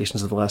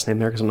pronunciations of the last name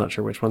there because I'm not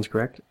sure which one's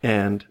correct.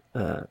 And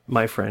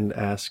my friend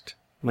asked,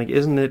 like,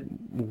 isn't it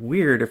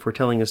weird if we're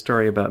telling a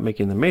story about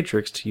making the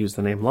Matrix to use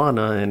the name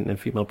Lana and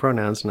female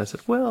pronouns? And I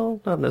said,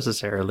 well, not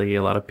necessarily.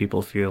 A lot of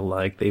people feel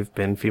like they've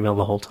been female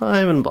the whole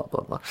time and blah,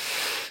 blah, blah.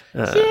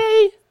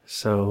 Yay!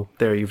 So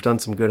there, you've done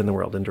some good in the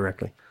world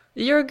indirectly.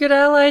 You're a good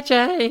ally,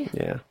 Jay.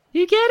 Yeah.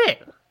 You get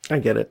it. I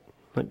get it.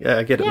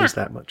 I get at least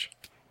that much.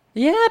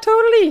 Yeah,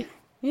 totally.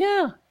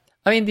 Yeah.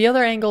 I mean, the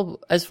other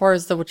angle, as far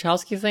as the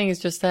Wachowski thing, is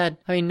just that,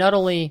 I mean, not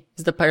only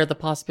is the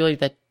possibility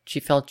that she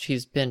felt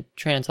she's been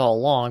trans all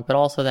along, but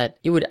also that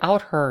it would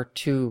out her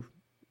to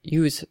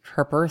use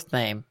her birth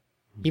name,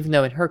 even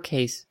though in her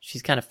case,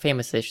 she's kind of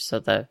famous-ish, so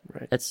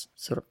that's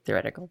sort of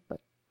theoretical. But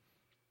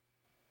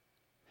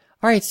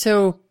all right,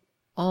 so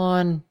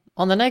on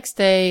the next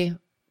day,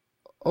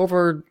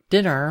 over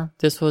dinner,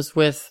 this was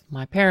with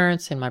my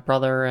parents and my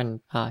brother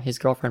and his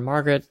girlfriend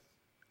Margaret,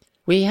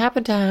 we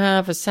happened to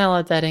have a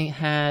salad that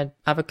had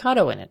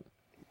avocado in it.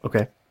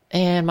 Okay.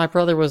 And my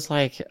brother was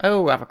like,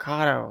 oh,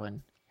 avocado.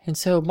 And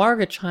so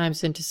Margaret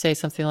chimes in to say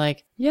something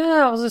like,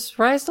 yeah, I was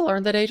surprised to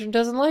learn that Adrian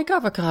doesn't like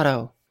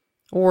avocado.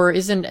 Or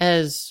isn't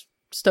as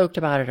stoked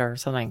about it or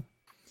something.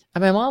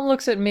 And my mom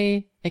looks at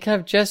me and kind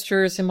of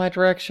gestures in my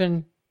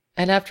direction.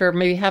 And after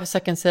maybe half a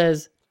second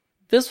says,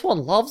 this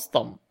one loves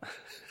them.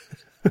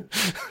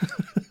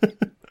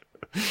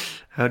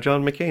 How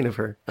John McCain of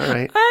her. All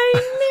right.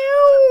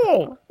 I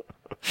knew!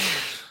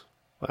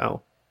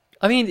 Wow.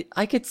 I mean,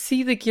 I could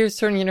see the gears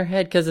turning in her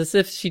head because as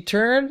if she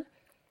turned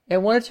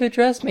and wanted to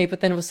address me, but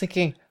then was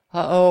thinking,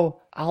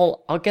 I'll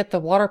get the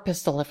water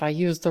pistol if I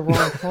use the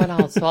wrong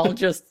pronoun, so I'll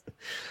just...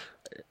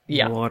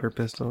 Yeah. Water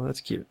pistol,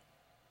 that's cute.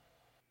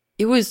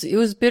 It was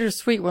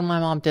bittersweet when my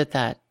mom did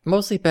that.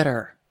 Mostly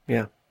bitter.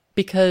 Yeah.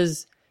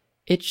 Because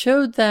it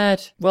showed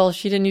that, well,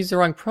 she didn't use the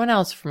wrong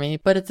pronouns for me,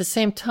 but at the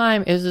same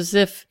time, it was as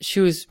if she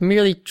was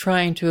merely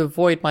trying to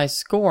avoid my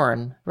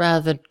scorn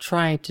rather than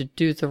trying to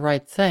do the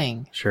right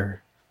thing.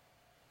 Sure.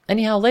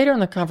 Anyhow, later in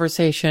the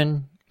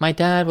conversation, my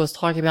dad was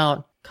talking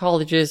about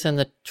colleges and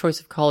the choice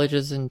of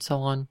colleges and so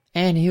on.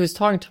 And he was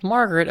talking to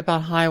Margaret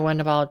about how I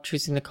went about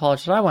choosing the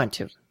college that I went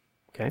to.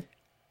 Okay.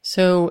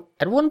 So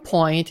at one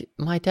point,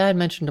 my dad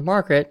mentioned to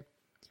Margaret,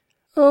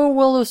 oh,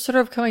 well, it was sort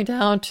of coming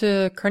down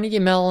to Carnegie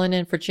Mellon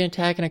and Virginia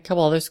Tech and a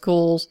couple other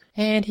schools,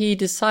 and he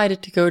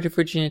decided to go to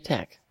Virginia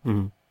Tech.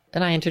 Mm-hmm.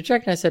 And I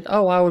interjected and I said,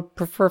 oh, I would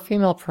prefer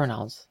female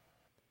pronouns.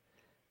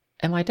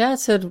 And my dad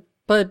said,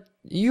 but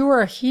you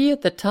were he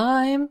at the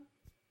time?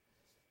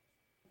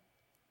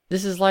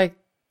 This is like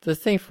the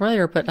thing from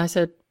earlier, but I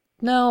said,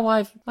 no,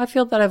 I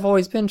feel that I've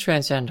always been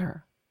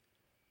transgender.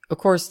 Of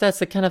course, that's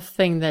the kind of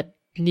thing that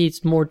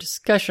needs more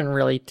discussion,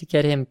 really, to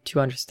get him to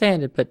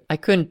understand it, but I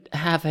couldn't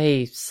have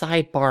a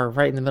sidebar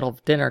right in the middle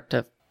of dinner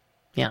to,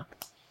 yeah.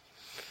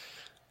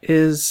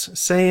 Is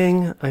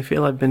saying, I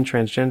feel I've been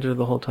transgender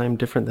the whole time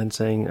different than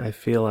saying, I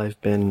feel I've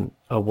been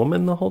a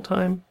woman the whole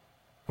time?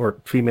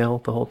 Or female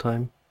the whole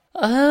time?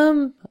 I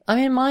mean,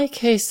 in my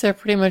case, they're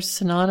pretty much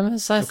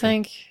synonymous, I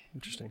think.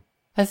 Interesting.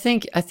 I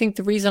think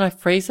the reason I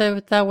phrase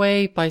it that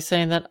way by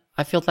saying that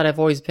I feel that I've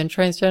always been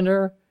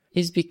transgender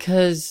is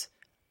because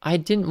I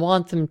didn't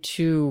want them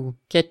to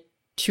get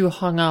too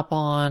hung up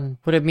on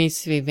what it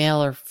means to be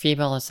male or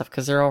female and stuff,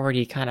 because they're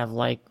already kind of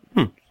like,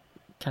 kind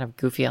of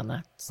goofy on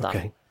that stuff.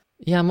 Okay.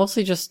 Yeah, I'm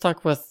mostly just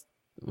stuck with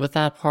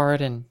that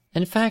part, and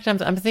in fact,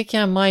 I'm thinking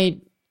I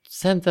might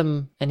send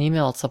them an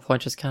email at some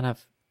point, just kind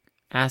of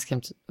ask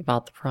him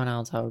about the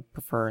pronouns I would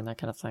prefer and that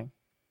kind of thing.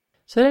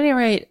 So at any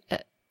rate,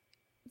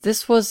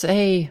 this was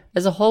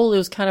as a whole, it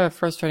was kind of a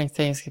frustrating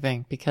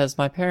Thanksgiving, because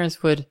my parents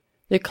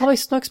they'd call me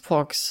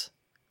Snookspox.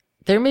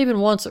 There may have been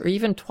once or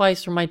even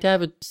twice where my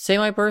dad would say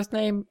my birth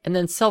name and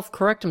then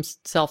self-correct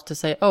himself to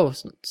say, oh,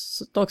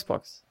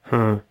 Snookspox.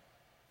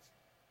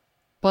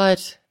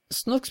 But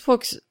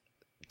Snookspox,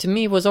 to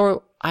me, was,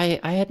 I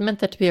had meant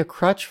that to be a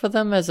crutch for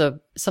them, as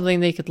something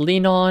they could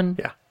lean on.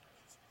 Yeah.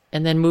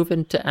 And then move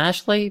into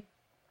Ashley.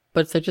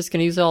 But if they're just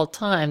going to use it all the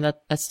time,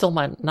 that's still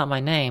not my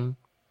name.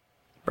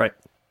 Right.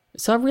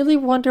 So I'm really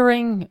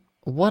wondering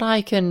what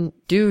I can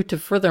do to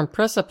further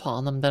impress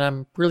upon them that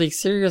I'm really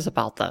serious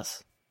about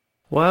this.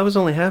 Well, I was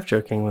only half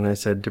joking when I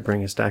said to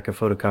bring a stack of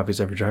photocopies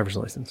of your driver's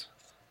license.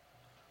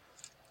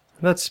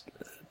 That's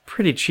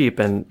pretty cheap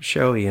and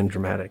showy and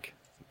dramatic.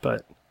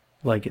 But,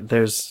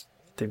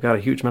 they've got a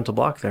huge mental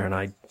block there, and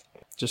I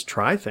just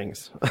try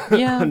things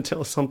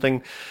until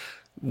something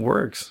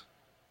works.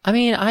 I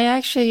mean, I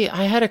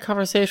had a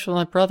conversation with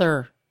my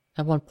brother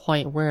at one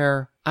point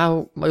where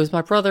it was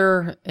my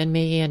brother and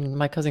me and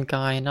my cousin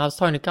Guy, and I was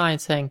talking to Guy and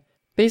saying,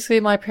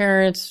 basically my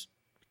parents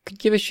could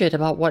give a shit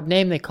about what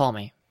name they call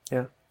me.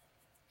 Yeah.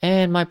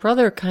 And my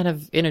brother kind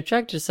of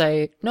interjected to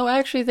say, no,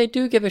 actually they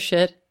do give a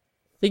shit.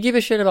 They give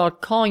a shit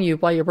about calling you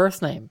by your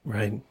birth name.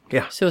 Right.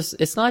 Yeah. So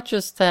it's not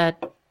just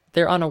that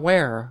they're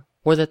unaware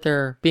or that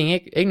they're being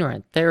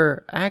ignorant.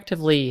 They're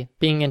actively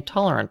being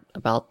intolerant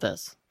about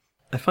this.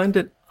 I find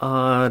it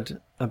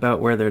odd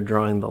about where they're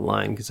drawing the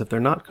line, because if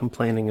they're not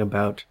complaining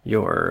about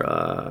your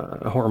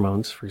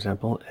hormones, for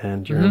example,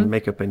 and your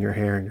makeup and your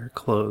hair and your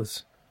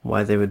clothes,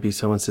 why they would be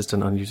so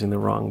insistent on using the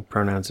wrong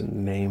pronouns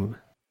and name.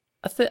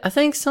 I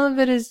think some of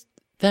it is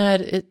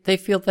that they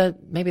feel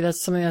that maybe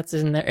that's something that's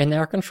in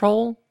their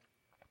control.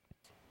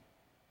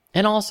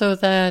 And also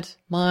that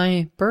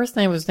my birth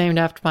name was named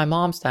after my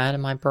mom's dad,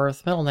 and my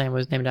birth middle name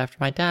was named after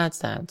my dad's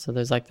dad. So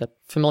there's like that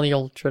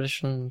familial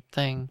tradition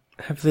thing.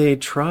 Have they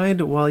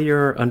tried, while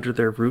you're under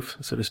their roof,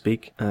 so to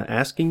speak,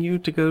 asking you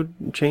to go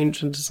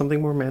change into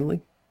something more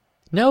manly?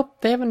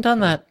 Nope, they haven't done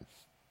that.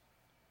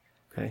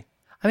 Okay.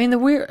 I mean,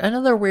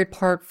 another weird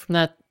part from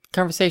that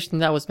conversation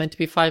that was meant to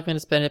be 5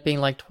 minutes, but ended up being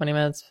like 20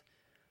 minutes,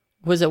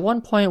 was at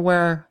one point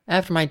where,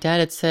 after my dad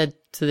had said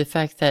to the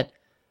effect that,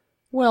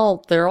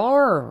 well, there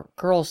are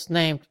girls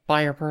named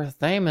by your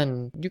birth name,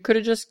 and you could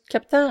have just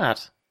kept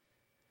that.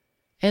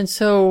 And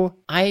so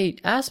I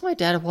asked my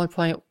dad at one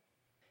point,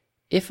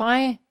 if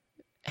I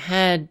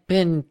had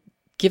been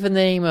given the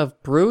name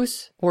of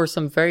Bruce or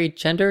some very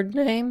gendered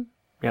name,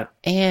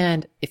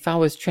 and if I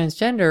was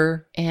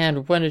transgender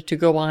and wanted to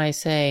go by,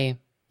 say,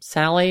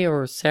 Sally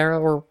or Sarah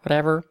or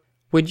whatever,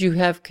 would you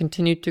have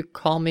continued to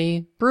call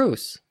me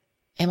Bruce?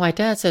 And my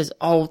dad says,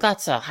 oh,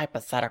 that's a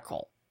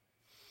hypothetical.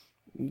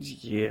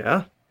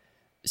 Yeah.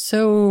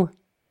 So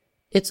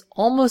it's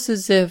almost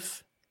as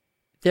if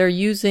they're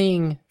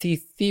using the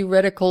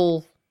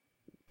theoretical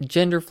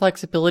gender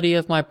flexibility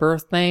of my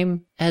birth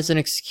name as an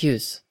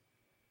excuse.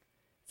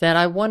 That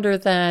I wonder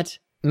that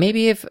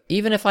maybe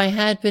even if I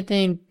had been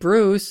named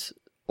Bruce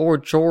or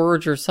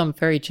George or some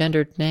very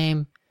gendered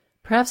name,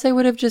 perhaps they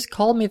would have just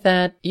called me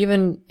that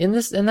even in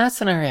that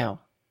scenario.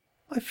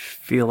 I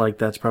feel like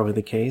that's probably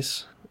the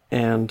case.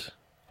 And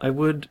I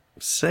would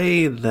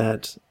say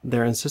that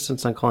their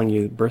insistence on calling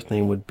you birth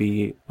name would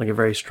be like a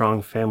very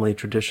strong family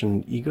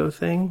tradition ego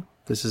thing.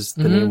 This is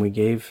the name we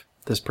gave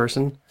this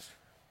person.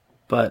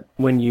 But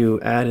when you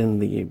add in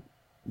the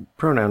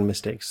pronoun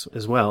mistakes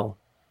as well,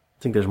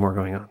 I think there's more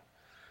going on.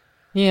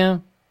 Yeah.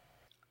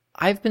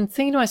 I've been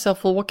thinking to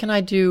myself, well, what can I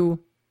do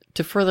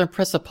to further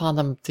impress upon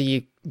them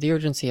the the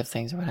urgency of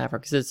things or whatever,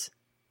 because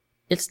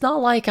it's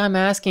not like I'm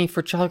asking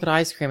for chocolate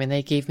ice cream and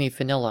they gave me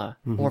vanilla,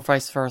 or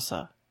vice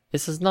versa.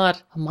 This is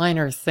not a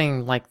minor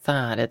thing like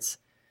that.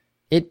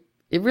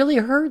 It really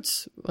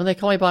hurts when they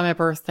call me by my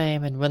birth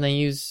name and when they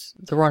use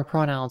the wrong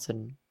pronouns.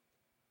 And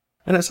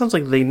it sounds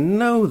like they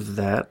know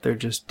that. They're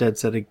just dead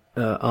set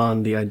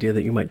on the idea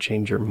that you might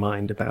change your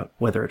mind about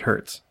whether it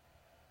hurts.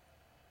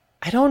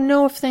 I don't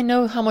know if they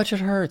know how much it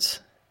hurts.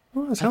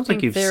 Well, it sounds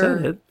like you've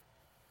said it.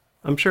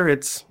 I'm sure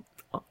it's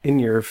in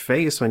your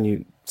face when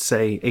you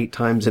say 8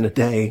 times in a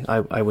day,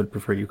 I would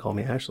prefer you call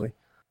me Ashley.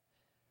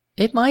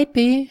 It might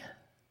be.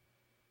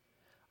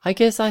 I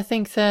guess I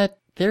think that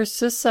their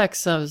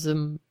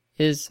cissexism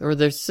or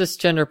their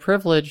cisgender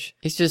privilege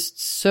is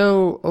just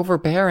so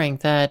overbearing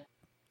that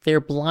they're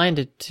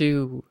blinded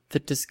to the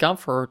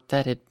discomfort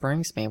that it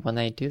brings me when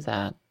they do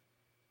that.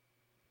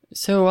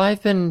 So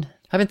I've been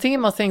thinking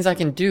about things I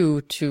can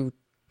do to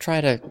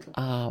try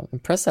to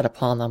impress that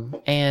upon them.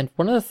 And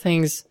one of the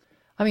things,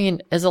 I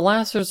mean, as a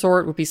last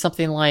resort would be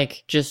something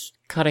like just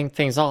cutting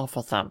things off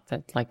with them,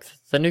 like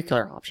the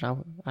nuclear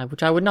option,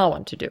 which I would not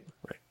want to do.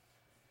 Right.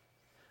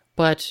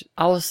 But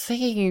I was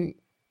thinking,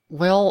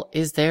 well,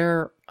 is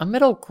there a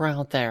middle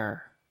ground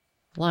there?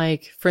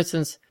 Like, for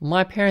instance,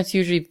 my parents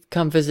usually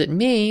come visit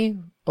me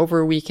over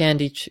a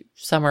weekend each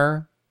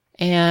summer,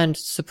 and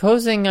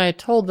supposing I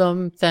told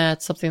them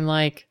that something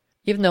like,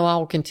 even though I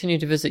will continue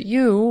to visit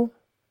you,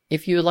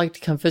 if you would like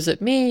to come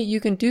visit me, you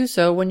can do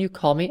so when you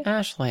call me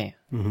Ashley.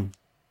 Mm-hmm.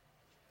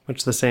 Which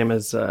is the same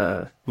as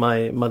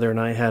my mother and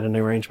I had an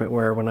arrangement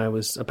where when I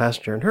was a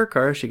passenger in her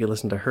car, she could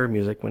listen to her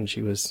music when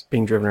she was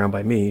being driven around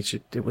by me.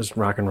 It was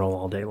rock and roll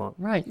all day long.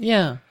 Right,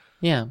 yeah.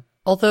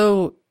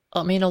 Although,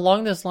 I mean,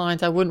 along those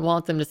lines, I wouldn't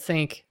want them to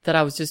think that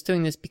I was just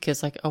doing this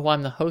because, like, oh,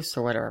 I'm the host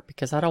or whatever,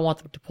 because I don't want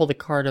them to pull the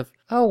card of,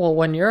 oh, well,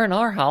 when you're in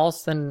our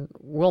house, then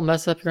we'll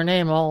mess up your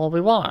name all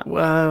we want.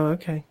 Well,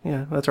 okay,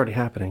 yeah, that's already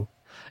happening.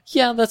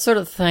 Yeah, that sort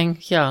of thing,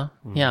 yeah.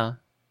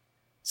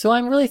 So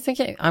I'm really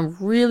thinking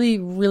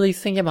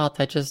about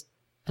that,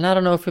 and I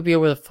don't know if it'd be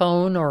over the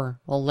phone or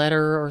a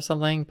letter or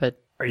something,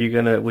 but...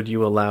 Would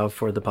you allow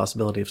for the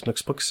possibility of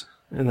Snooks books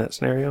in that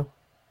scenario?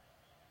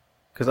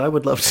 Because I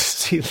would love to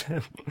see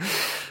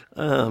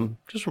them,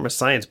 just from a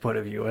science point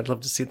of view, I'd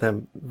love to see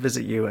them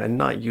visit you and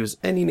not use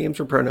any names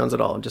or pronouns at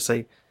all, and just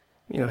say,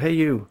 hey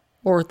you.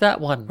 Or that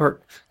one.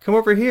 Or, come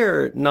over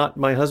here, not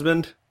my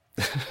husband.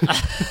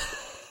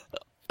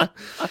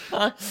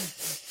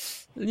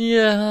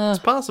 Yeah. It's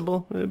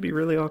possible. It would be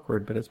really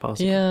awkward, but it's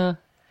possible. Yeah.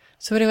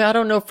 So anyway, I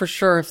don't know for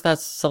sure if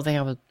that's something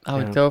I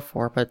would go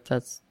for, but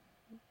it's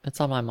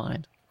on my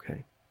mind.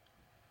 Okay.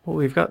 Well,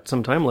 we've got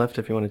some time left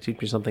if you want to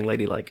teach me something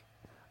ladylike.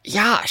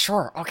 Yeah,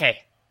 sure. Okay.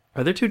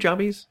 Are there 2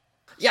 jobbies?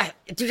 Yeah,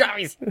 2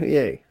 jobbies.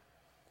 Yay.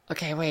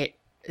 Okay, wait.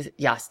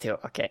 Yes, 2.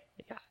 Okay.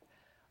 Yeah.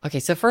 Okay,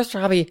 so first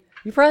jobby,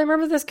 you probably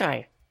remember this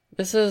guy.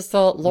 This is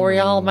the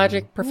L'Oreal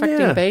Magic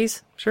Perfecting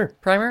Base Sure.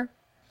 primer.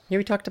 Yeah,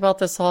 we talked about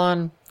this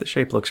on... The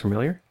shape looks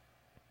familiar.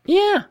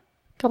 Yeah,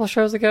 a couple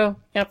shows ago.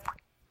 Yep.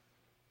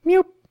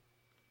 Meow.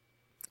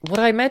 What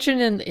I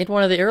mentioned in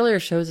one of the earlier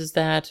shows is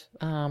that,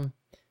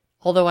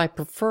 although I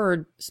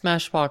preferred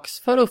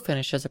Smashbox Photo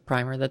Finish as a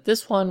primer, that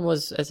this one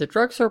was, as a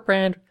drugstore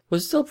brand,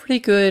 was still pretty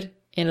good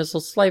and is a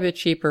slight bit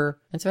cheaper.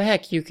 And so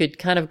heck, you could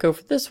kind of go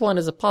for this one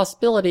as a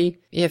possibility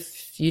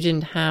if you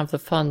didn't have the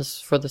funds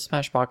for the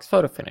Smashbox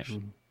Photo Finish.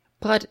 Mm.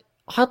 But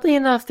oddly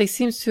enough, they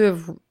seem to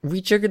have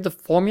rejiggered the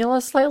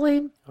formula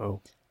slightly.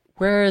 Oh.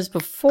 Whereas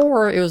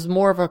before, it was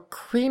more of a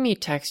creamy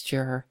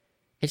texture.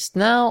 It's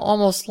now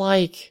almost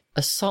like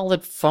a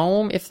solid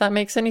foam, if that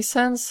makes any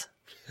sense.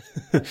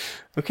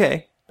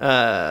 Okay.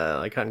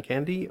 Like cotton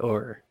candy,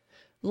 or?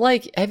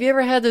 Like, have you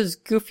ever had those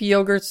goofy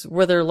yogurts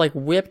where they're like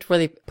whipped, where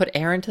they put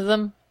air into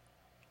them?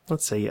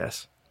 Let's say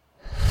yes.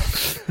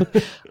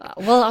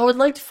 Well, I would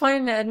like to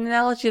find an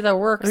analogy that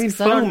works. I mean,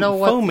 I don't know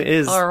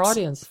what our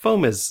audience.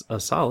 Foam is a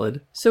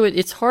solid. So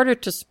it's harder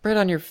to spread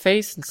on your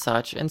face and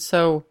such, and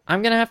so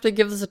I'm gonna have to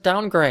give this a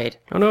downgrade.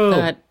 Oh no!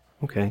 That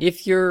okay.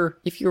 If you're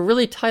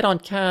really tight on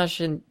cash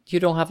and you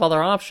don't have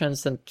other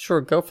options, then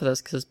sure, go for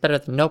this because it's better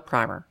than no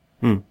primer.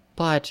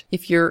 But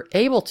if you're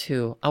able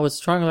to, I would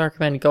strongly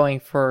recommend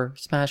going for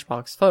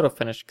Smashbox Photo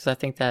Finish because I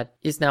think that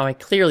is now a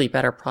clearly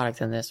better product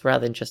than this,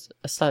 rather than just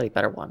a slightly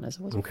better one as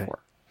it was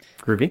before.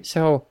 Groovy.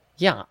 So,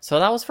 yeah. So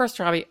that was first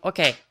jobby.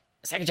 Okay.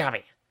 Second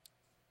jobby.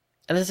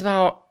 And this is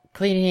about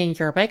cleaning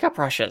your makeup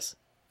brushes.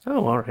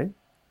 Oh, all right.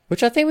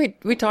 Which I think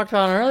we talked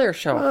about on an earlier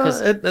show.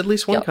 At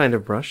least one kind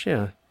of brush,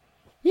 yeah.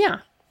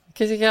 Yeah.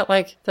 Because you got,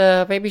 like,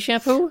 the baby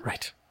shampoo.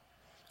 Right.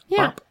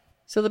 Yeah. Bop.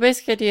 So the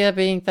basic idea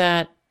being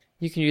that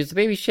you can use the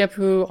baby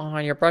shampoo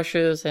on your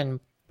brushes and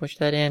push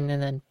that in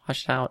and then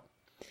wash it out.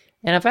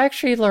 And I've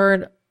actually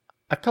learned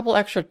a couple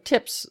extra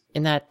tips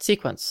in that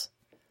sequence.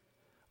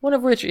 One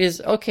of which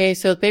is, okay,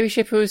 so the baby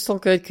shampoo is still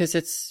good because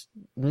it's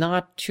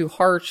not too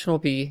harsh and will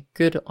be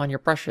good on your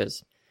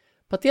brushes.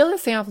 But the other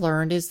thing I've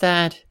learned is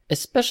that,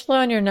 especially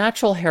on your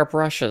natural hair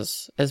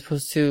brushes, as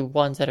opposed to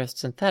ones that are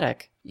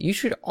synthetic, you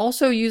should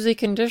also use a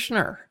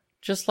conditioner,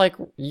 just like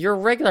your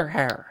regular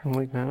hair. I'm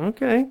like,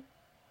 okay.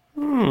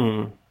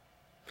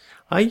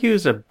 I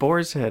use a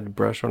boar's head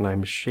brush when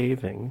I'm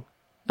shaving.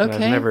 And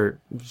Okay. I've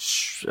never,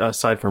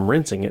 aside from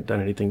rinsing it,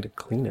 done anything to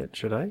clean it,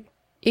 should I?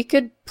 It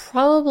could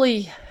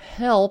probably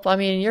help. I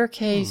mean, in your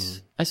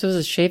case, I suppose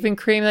a shaving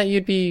cream that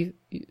you'd be,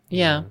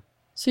 yeah.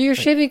 So your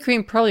shaving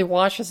cream probably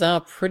washes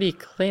out pretty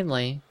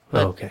cleanly.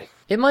 But Okay.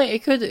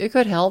 it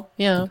could help,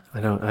 yeah.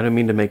 I don't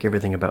mean to make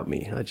everything about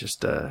me. I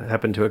just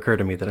happened to occur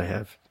to me that I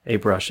have a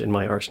brush in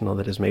my arsenal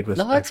that is made with.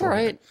 No, that's all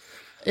actual- right.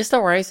 It's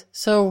no worries.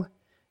 So,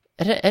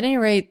 at any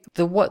rate,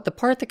 the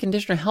part the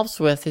conditioner helps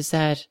with is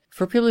that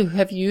for people who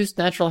have used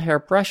natural hair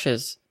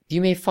brushes,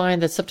 you may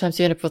find that sometimes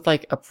you end up with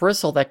like a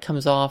bristle that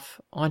comes off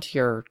onto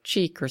your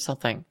cheek or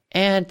something.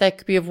 And that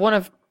could be of one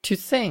of two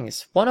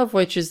things. One of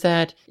which is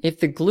that if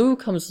the glue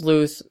comes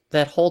loose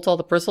that holds all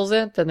the bristles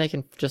in, then they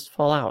can just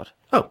fall out.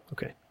 Oh,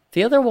 okay.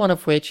 The other one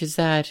of which is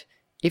that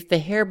if the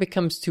hair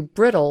becomes too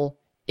brittle,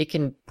 it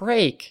can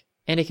break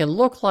and it can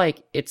look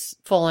like it's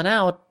fallen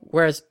out,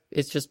 whereas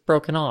it's just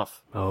broken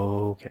off.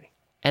 Okay.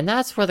 And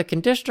that's where the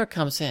conditioner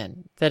comes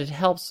in, that it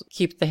helps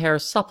keep the hair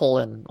supple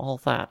and all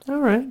that. All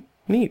right.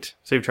 Neat.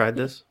 So you've tried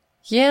this?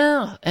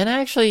 Yeah, and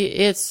actually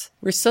it's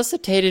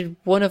resuscitated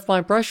one of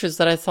my brushes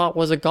that I thought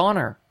was a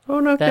goner. Oh,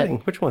 no That- kidding.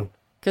 Which one?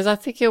 Because I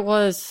think it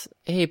was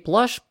a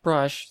blush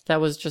brush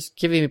that was just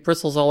giving me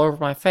bristles all over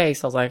my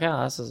face. I was like,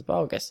 this is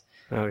bogus.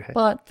 Okay.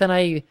 But then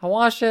I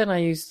washed it and I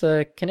used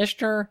the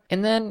conditioner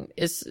and then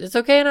it's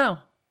okay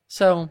now.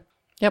 So,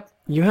 yep.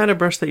 You had a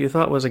brush that you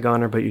thought was a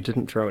goner, but you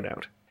didn't throw it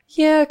out.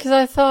 Yeah, because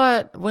I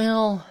thought,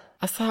 well,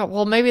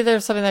 maybe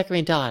there's something that can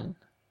be done.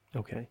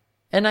 Okay.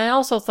 And I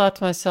also thought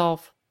to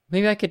myself,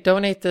 maybe I could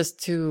donate this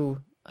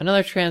to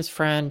another trans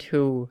friend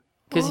who,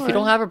 because if you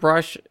don't have a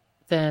brush,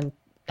 then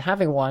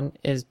having one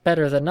is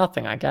better than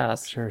nothing, I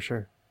guess.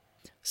 Sure.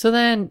 So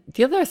then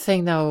the other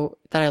thing though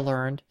that I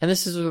learned, and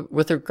this is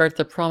with regard to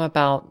the problem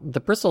about the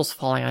bristles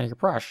falling out of your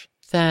brush,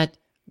 that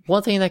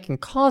one thing that can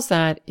cause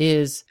that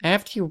is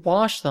after you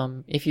wash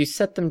them, if you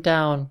set them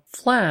down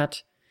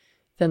flat,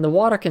 then the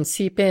water can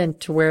seep in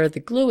to where the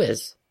glue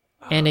is.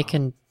 And it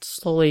can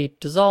slowly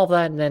dissolve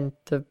that and then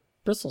the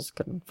bristles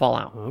can fall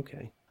out.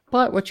 Okay.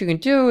 But what you can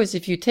do is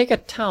if you take a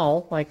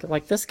towel,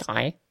 like this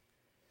guy,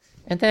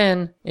 and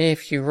then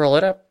if you roll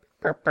it up,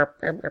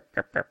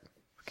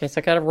 okay, so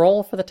I got a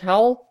roll for the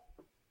towel.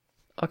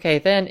 Okay,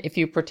 then if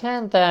you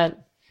pretend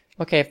that,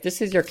 okay, if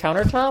this is your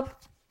countertop,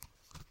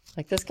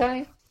 like this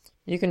guy,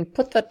 you can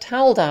put the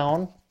towel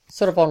down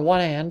sort of on one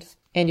end,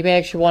 and you may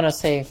actually want to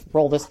say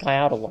roll this guy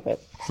out a little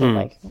bit. So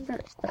like,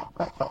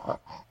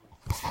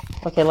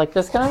 okay, like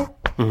this guy.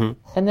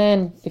 And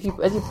then as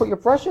you put your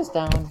brushes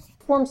down,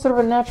 form sort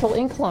of a natural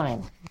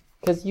incline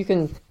because you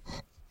can.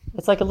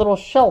 It's like a little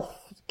shelf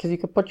because you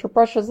can put your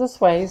brushes this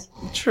ways,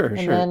 Sure.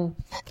 and then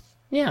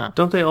yeah.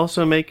 Don't they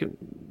also make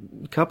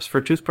cups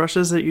for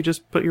toothbrushes that you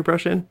just put your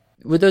brush in?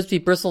 Would those be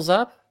bristles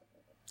up?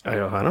 I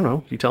don't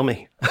know. You tell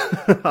me.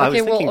 I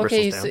was thinking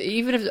bristles so down.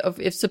 even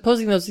if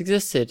supposing those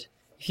existed,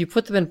 if you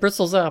put them in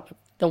bristles up,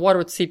 the water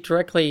would seep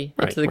directly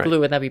into the Right.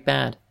 glue, and that'd be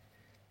bad.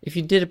 If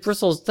you did it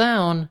bristles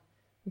down,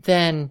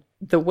 then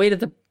the weight of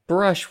the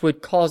brush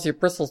would cause your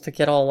bristles to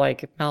get all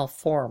like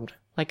malformed,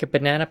 like a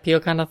banana peel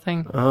kind of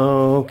thing.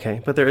 Oh,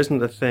 okay. But there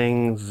isn't a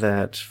thing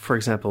that, for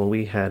example,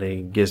 we had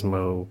a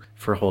gizmo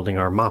for holding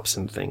our mops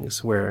and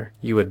things where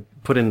you would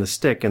put in the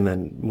stick and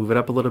then move it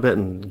up a little bit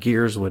and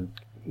gears would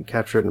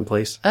capture it in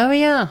place. Oh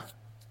yeah,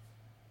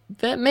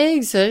 that may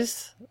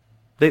exist.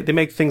 They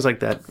make things like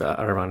that,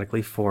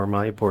 ironically, for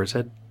my boar's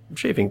head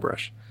shaving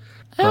brush.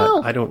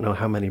 Oh. But I don't know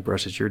how many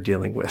brushes you're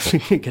dealing with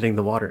getting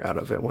the water out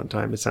of at one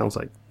time. It sounds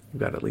like you've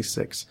got at least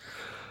 6.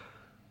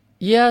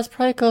 Yeah, it's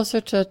probably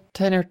closer to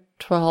 10 or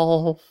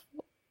 12.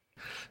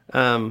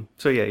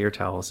 So yeah, your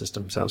towel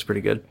system sounds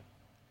pretty good.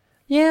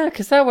 Yeah,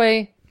 because that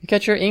way you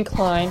got your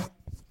incline.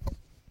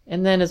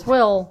 And then as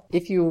well,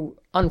 if you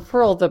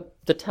unfurl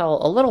the towel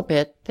a little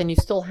bit, then you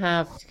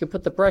could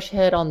put the brush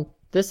head on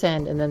this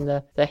end and then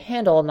the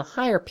handle on the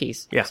higher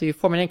piece. Yeah. So you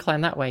form an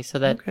incline that way so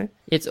that Okay.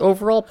 it's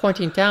overall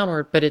pointing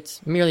downward, but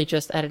it's merely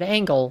just at an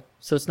angle,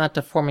 so it's not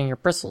deforming your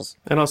bristles.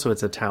 And also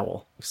it's a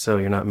towel, so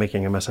you're not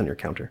making a mess on your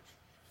counter.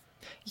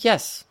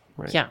 Yes.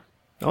 Right. Yeah.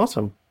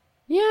 Awesome.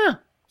 Yeah.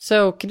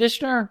 So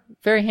conditioner,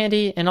 very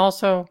handy. And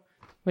also,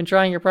 when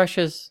drying your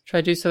brushes,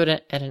 try to do so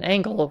at an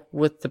angle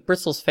with the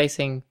bristles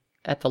facing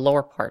at the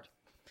lower part,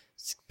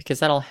 because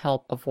that'll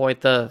help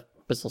avoid the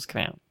bristles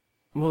coming out.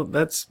 Well,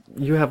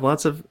 you have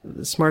lots of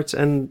smarts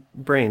and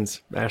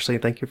brains, Ashley.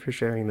 Thank you for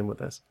sharing them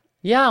with us.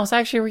 Yeah, I was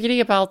actually reading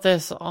about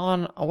this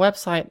on a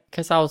website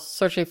because I was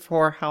searching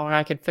for how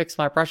I could fix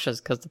my brushes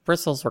because the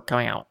bristles were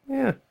coming out.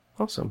 Yeah,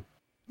 awesome.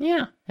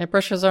 Yeah, and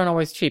brushes aren't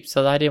always cheap,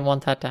 so I didn't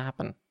want that to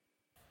happen.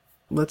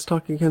 Let's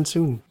talk again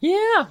soon.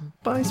 Yeah.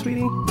 Bye,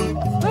 sweetie.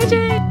 Bye,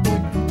 Jane.